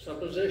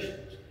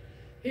 suppositions.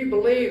 He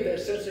believed that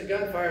since the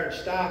gunfire had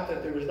stopped,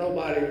 that there was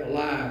nobody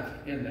alive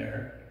in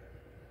there,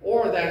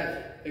 or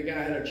that the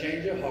guy had a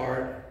change of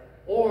heart,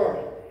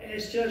 and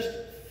it's just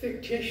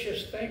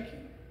fictitious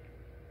thinking.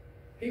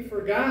 He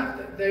forgot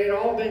that they had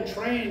all been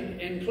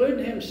trained,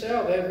 including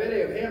himself. They had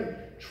video of him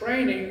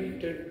training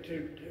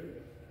to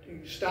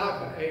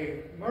stop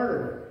a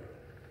murderer.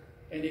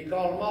 And he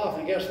called him off.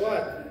 And guess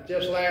what?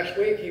 Just last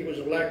week, he was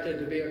elected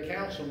to be a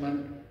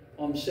councilman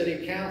on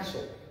city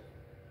council.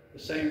 The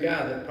same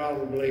guy that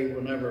probably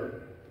will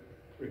never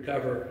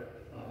recover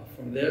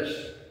from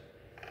this.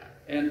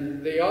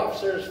 And the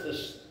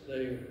officers,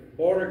 the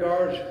border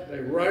guards, they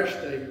rushed.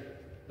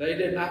 They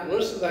did not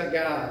listen to that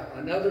guy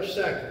another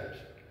second.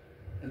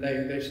 And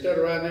they stood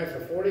around there for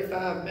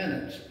 45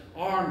 minutes,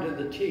 armed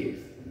to the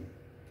teeth,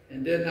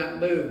 and did not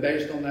move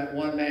based on that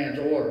one man's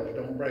orders.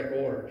 Don't break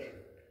orders.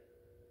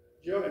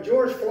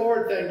 George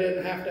Floyd thing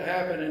didn't have to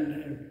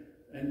happen,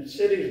 and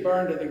cities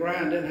burned to the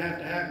ground didn't have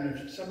to happen.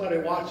 If somebody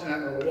watching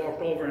that would have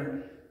walked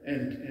over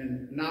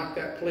and knocked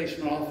that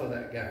policeman off of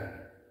that guy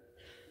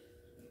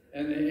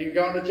and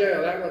gone to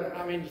jail. That would,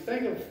 I mean,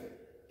 think of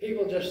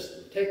people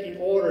just taking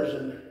orders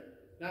and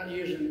not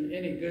using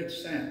any good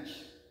sense.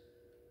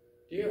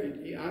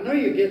 I know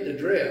you get the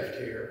drift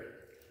here.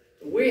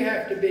 But we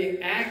have to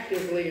be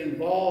actively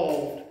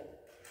involved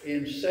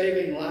in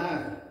saving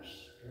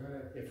lives.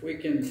 Right. If we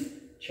can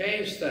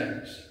change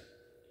things.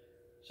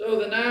 So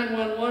the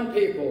 911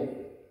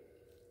 people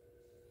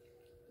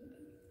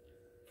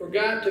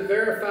forgot to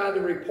verify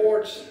the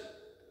reports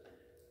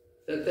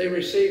that they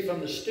received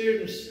from the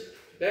students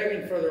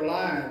begging for their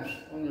lives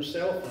on their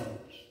cell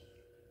phones.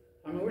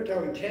 I mean, we're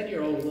talking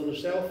 10-year-olds with a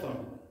cell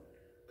phone,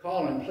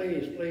 calling,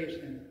 please, please.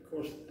 And of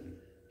course,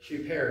 she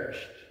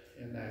perished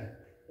in that.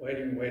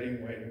 Waiting.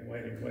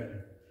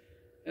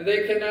 And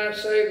they cannot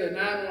say that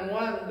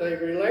 911, they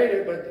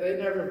related, but they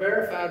never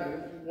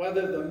verified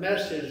whether the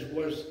message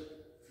was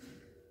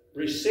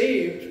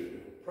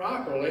received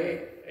properly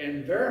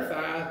and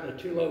verified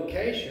the two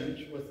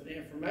locations with the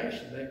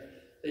information.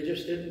 They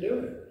just didn't do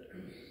it.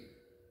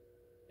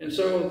 And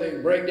so the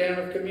breakdown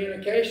of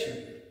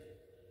communication.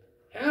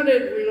 How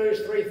did we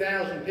lose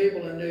 3,000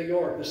 people in New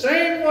York? The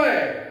same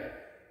way.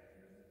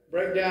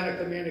 Breakdown of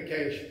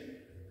communication.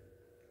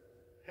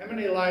 How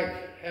many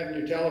like having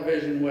your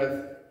television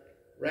with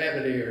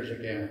rabbit ears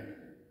again?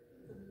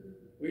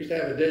 We used to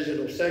have a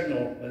digital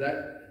signal,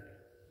 but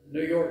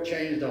New York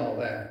changed all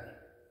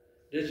that.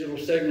 Digital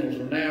signals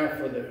are now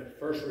for the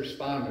first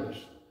responders,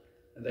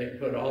 and they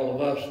put all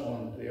of us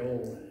on the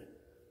old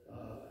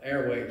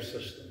airwave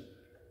system.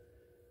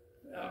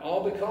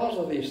 All because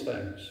of these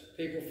things.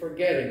 People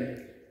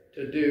forgetting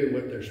to do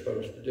what they're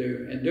supposed to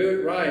do, and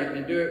do it right,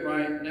 and do it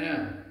right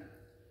now.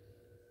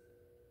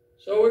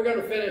 So we're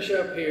going to finish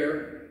up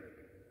here.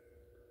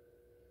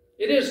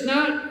 It is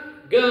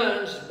not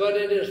guns, but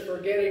it is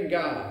forgetting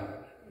God.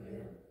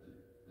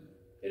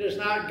 It is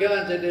not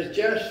guns, it is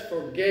just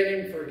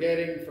forgetting.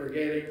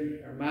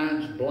 Our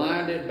minds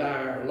blinded by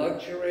our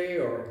luxury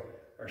or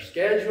our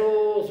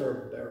schedules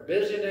or our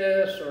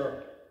busyness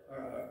or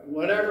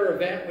whatever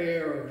event we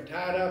are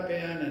tied up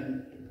in.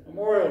 And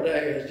Memorial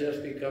Day has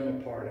just become a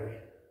party.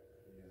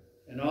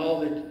 And all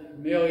the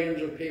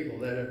millions of people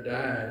that have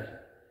died,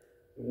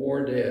 the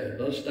war dead,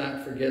 let's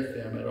not forget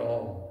them at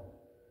all.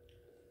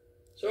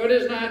 So it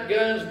is not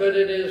guns, but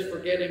it is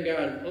forgetting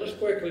God. Let's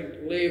quickly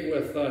leave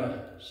with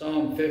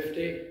Psalm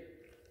 50.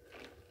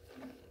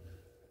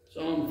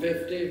 Psalm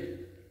 50.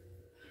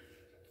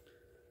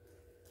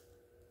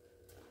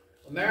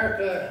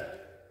 America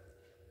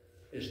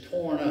is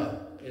torn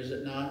up, is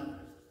it not?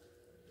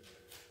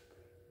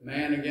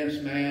 Man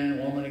against man,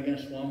 woman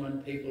against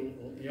woman, people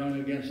young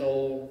against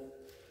old.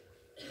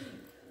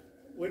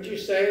 Would you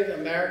say that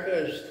America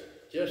has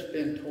just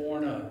been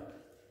torn up?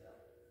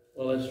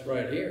 Well, it's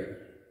right here.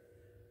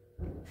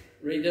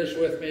 Read this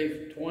with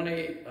me,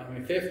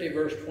 50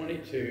 verse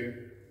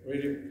 22.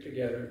 Read it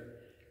together.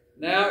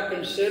 Now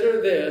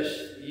consider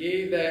this,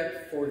 ye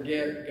that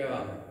forget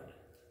God,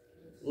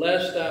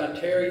 lest I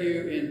tear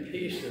you in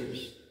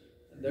pieces,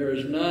 and there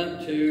is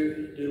none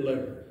to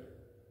deliver.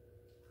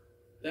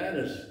 That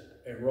is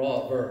a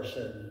raw verse,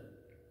 isn't it?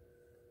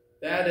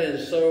 That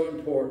is so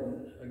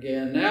important.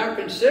 Again, now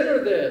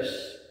consider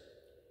this.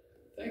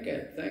 Think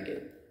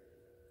it.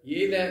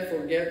 Ye that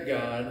forget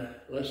God,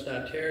 lest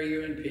I tear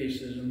you in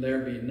pieces, and there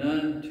be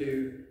none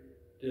to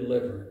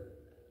deliver.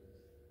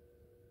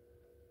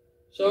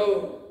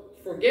 So,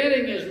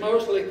 forgetting is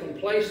mostly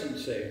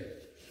complacency.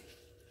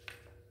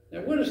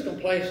 Now, what is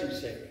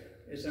complacency?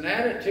 It's an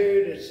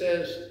attitude that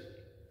says,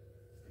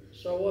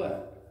 so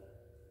what?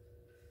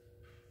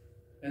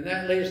 And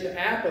that leads to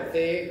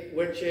apathy,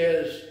 which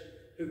is,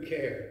 who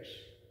cares?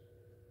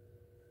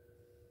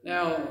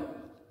 Now,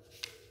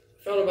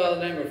 a fellow by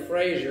the name of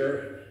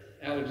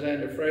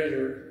Alexander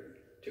Fraser,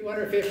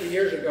 250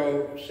 years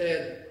ago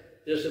said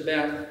this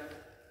about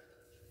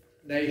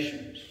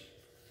nations,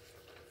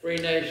 free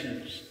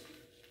nations.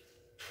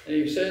 And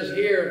he says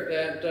here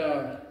that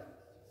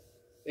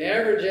the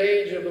average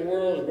age of the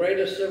world's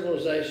greatest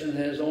civilization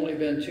has only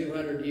been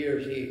 200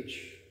 years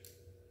each.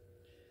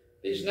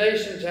 These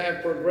nations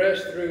have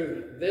progressed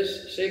through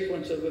this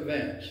sequence of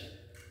events.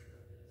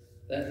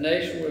 That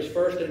nation was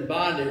first in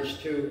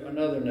bondage to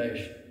another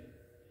nation.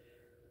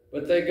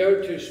 But they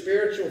go to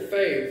spiritual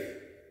faith,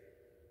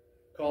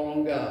 call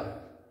on God.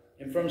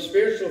 And from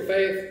spiritual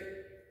faith,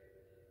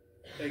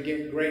 they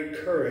get great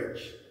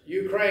courage.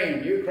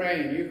 Ukraine,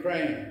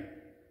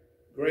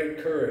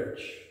 great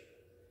courage.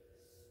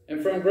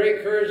 And from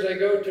great courage, they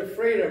go to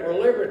freedom or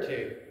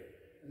liberty.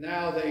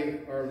 Now they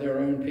are their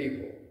own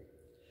people.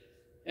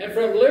 And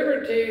from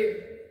liberty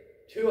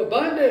to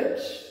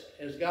abundance,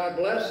 as God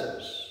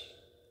blesses.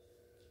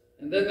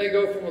 And then they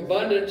go from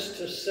abundance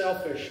to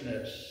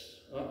selfishness.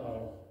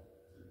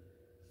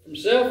 From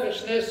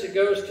selfishness, it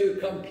goes to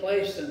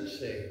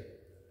complacency.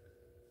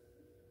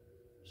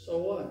 So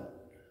what?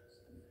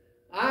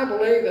 I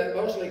believe that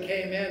mostly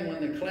came in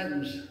when the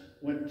Clintons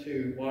went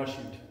to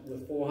Washington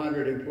with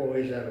 400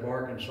 employees out of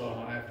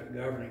Arkansas after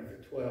governing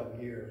for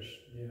 12 years.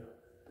 Yeah.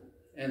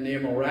 And the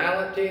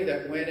immorality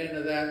that went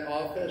into that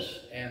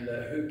office and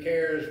the who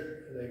cares,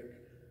 the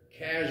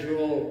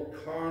casual,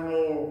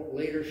 carnal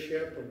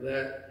leadership of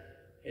that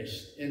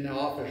is in the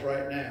office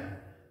right now,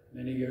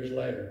 many years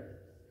later.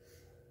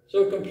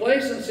 So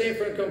complacency,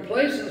 from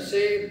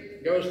complacency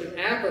goes to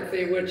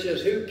apathy, which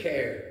is who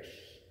cares?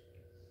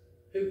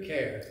 Who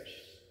cares?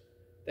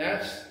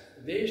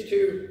 These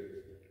two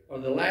are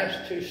the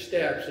last two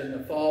steps in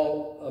the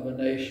fall of a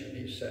nation,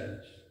 he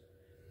says.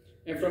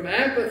 And from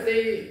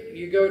apathy,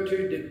 you go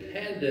to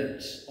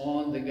dependence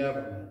on the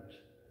government.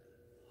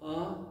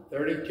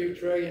 $32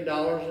 trillion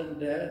in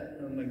debt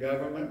from the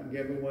government,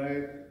 give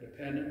away,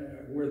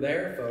 dependent. We're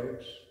there,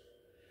 folks.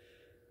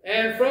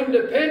 And from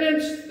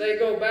dependence, they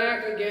go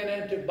back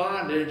again into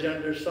bondage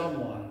under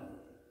someone.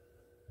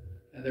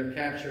 And they're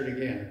captured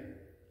again.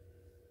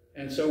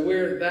 And so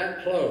we're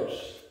that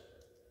close.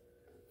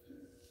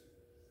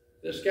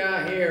 This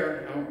guy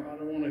here, I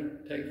don't want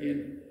to take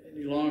you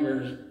any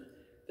longer.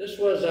 This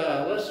was,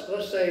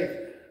 let's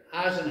say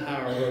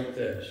Eisenhower wrote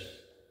this.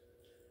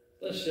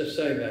 Let's just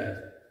say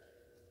that.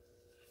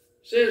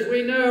 It says,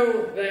 we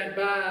know that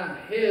by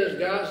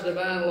God's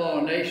divine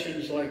law,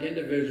 nations like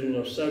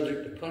individuals are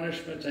subject to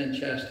punishments and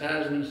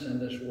chastisements in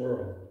this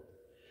world.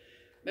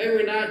 May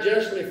we not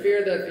justly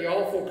fear that the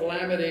awful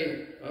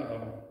calamity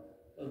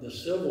of the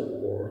Civil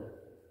War,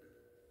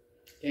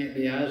 can't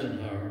be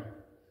Eisenhower,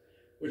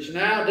 which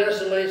now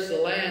desolates the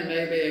land,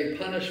 may be a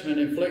punishment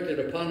inflicted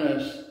upon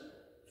us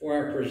for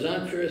our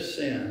presumptuous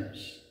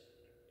sins,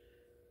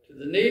 to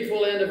the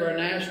needful end of our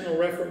national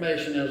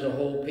reformation as a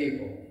whole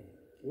people.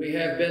 We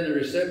have been the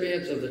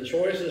recipients of the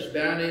choicest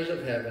bounties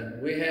of heaven.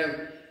 We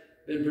have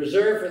been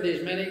preserved for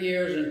these many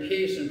years in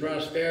peace and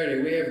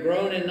prosperity. We have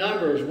grown in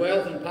numbers,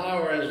 wealth, and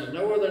power as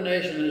no other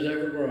nation has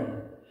ever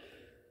grown.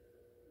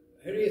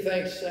 Who do you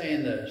think is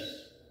saying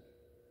this?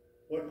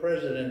 What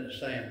president is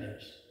saying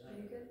this?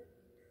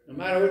 No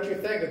matter what you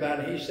think about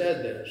it, he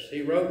said this.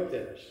 He wrote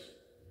this.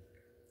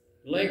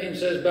 Lincoln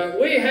says, but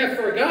we have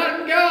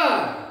forgotten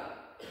God.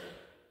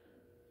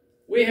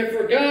 We have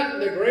forgotten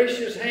the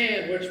gracious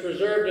hand which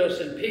preserved us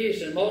in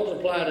peace and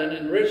multiplied and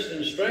enriched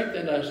and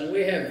strengthened us. And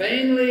we have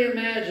vainly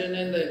imagined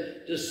in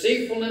the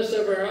deceitfulness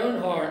of our own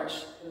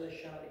hearts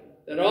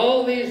that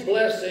all these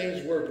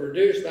blessings were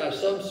produced by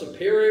some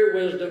superior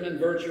wisdom and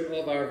virtue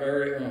of our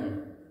very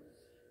own.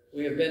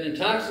 We have been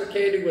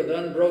intoxicated with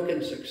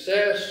unbroken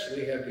success.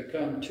 We have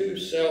become too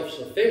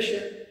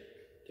self-sufficient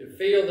to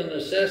feel the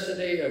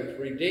necessity of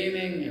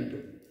redeeming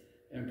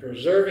and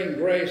preserving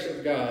grace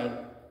of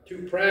God,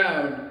 too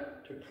proud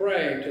to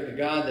pray to the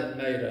God that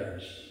made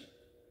us.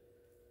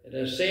 It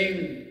has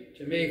seemed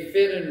to me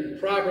fit and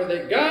proper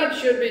that God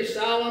should be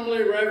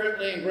solemnly,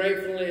 reverently, and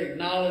gratefully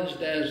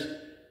acknowledged as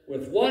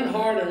with one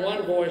heart and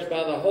one voice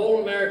by the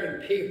whole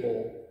American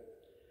people.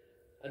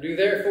 I do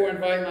therefore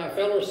invite my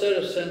fellow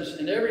citizens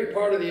in every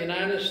part of the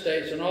United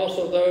States and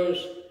also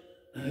those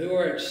who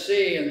are at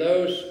sea and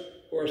those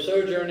who are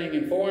sojourning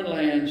in foreign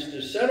lands,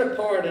 to set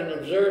apart and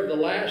observe the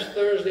last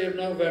Thursday of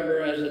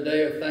November as a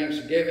day of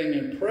thanksgiving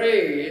and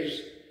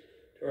praise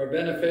to our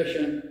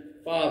beneficent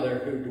Father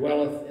who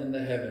dwelleth in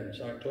the heavens,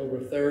 October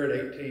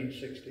 3rd,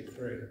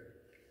 1863.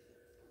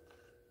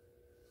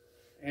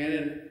 And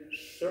it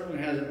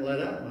certainly hasn't let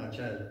up much,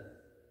 has it?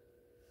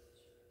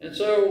 And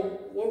so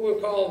what we'll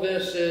call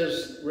this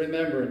is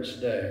Remembrance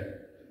Day.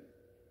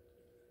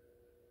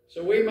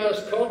 So we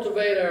must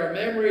cultivate our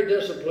memory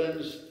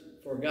disciplines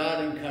for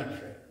God and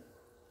country.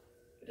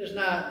 It is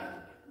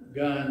not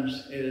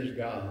guns, it is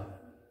God.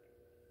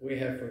 We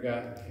have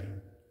forgotten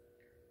Him.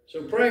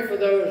 So pray for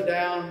those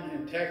down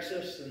in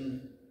Texas,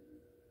 and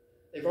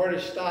they've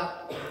already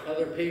stopped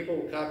other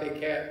people,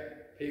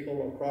 copycat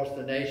people across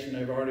the nation.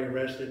 They've already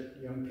arrested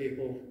young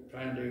people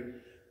trying to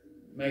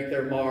make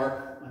their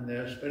mark on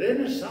this. But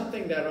isn't it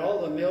something that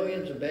all the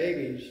millions of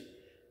babies,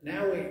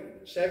 now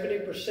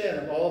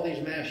 70% of all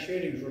these mass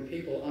shootings were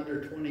people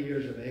under 20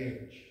 years of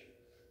age.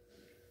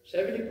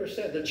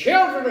 70%. The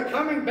children are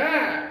coming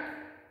back,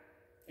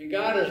 and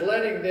God is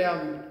letting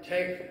them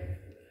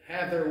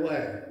have their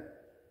way.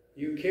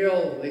 You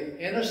kill the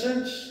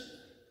innocents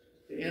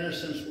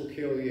will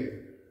kill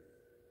you.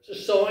 It's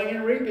a sowing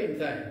and reaping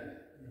thing.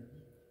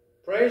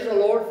 Praise the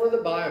Lord for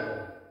the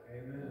Bible.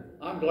 Amen.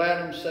 I'm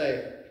glad I'm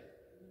saved.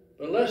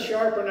 But let's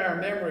sharpen our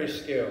memory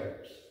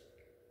skills.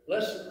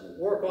 Let's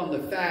work on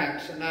the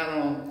facts and not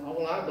on,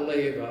 well, I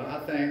believe, I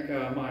think,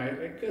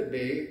 it could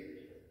be.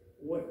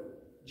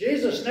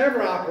 Jesus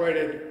never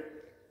operated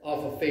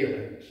off of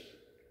feelings.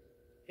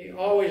 He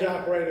always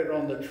operated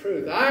on the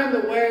truth. I am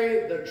the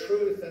way, the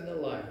truth, and the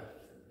life.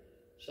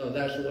 So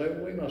that's the way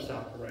we must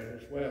operate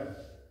as well.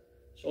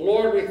 So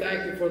Lord, we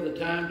thank you for the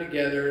time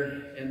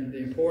together and the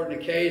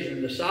important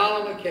occasion, the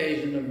solemn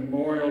occasion of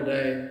Memorial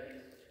Day.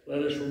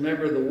 Let us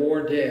remember the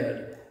war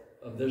dead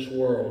of this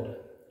world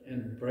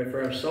and pray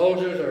for our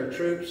soldiers, our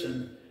troops,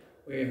 and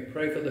we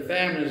pray for the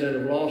families that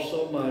have lost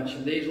so much.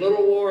 And these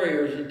little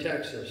warriors in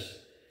Texas,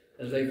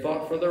 as they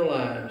fought for their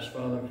lives,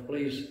 Father,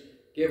 please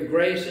give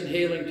grace and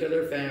healing to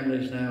their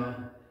families now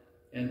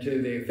and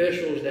to the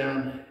officials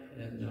down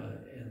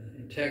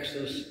in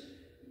Texas.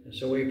 And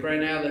so we pray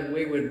now that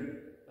we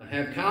would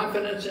have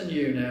confidence in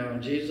you now,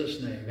 in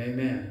Jesus' name,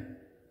 amen.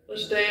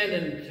 Let's stand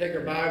and take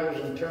our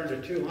Bibles and turn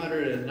to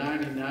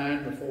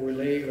 299 before we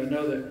leave. I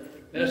know the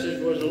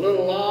message was a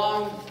little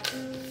long,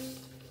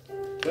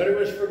 but it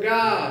was for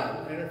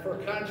God and for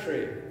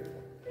country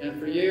and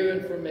for you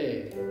and for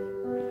me.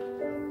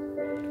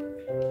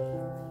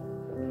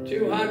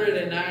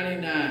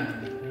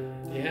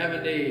 299. If you have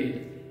a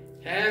need,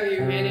 have you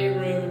any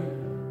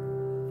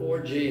room for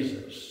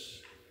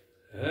Jesus?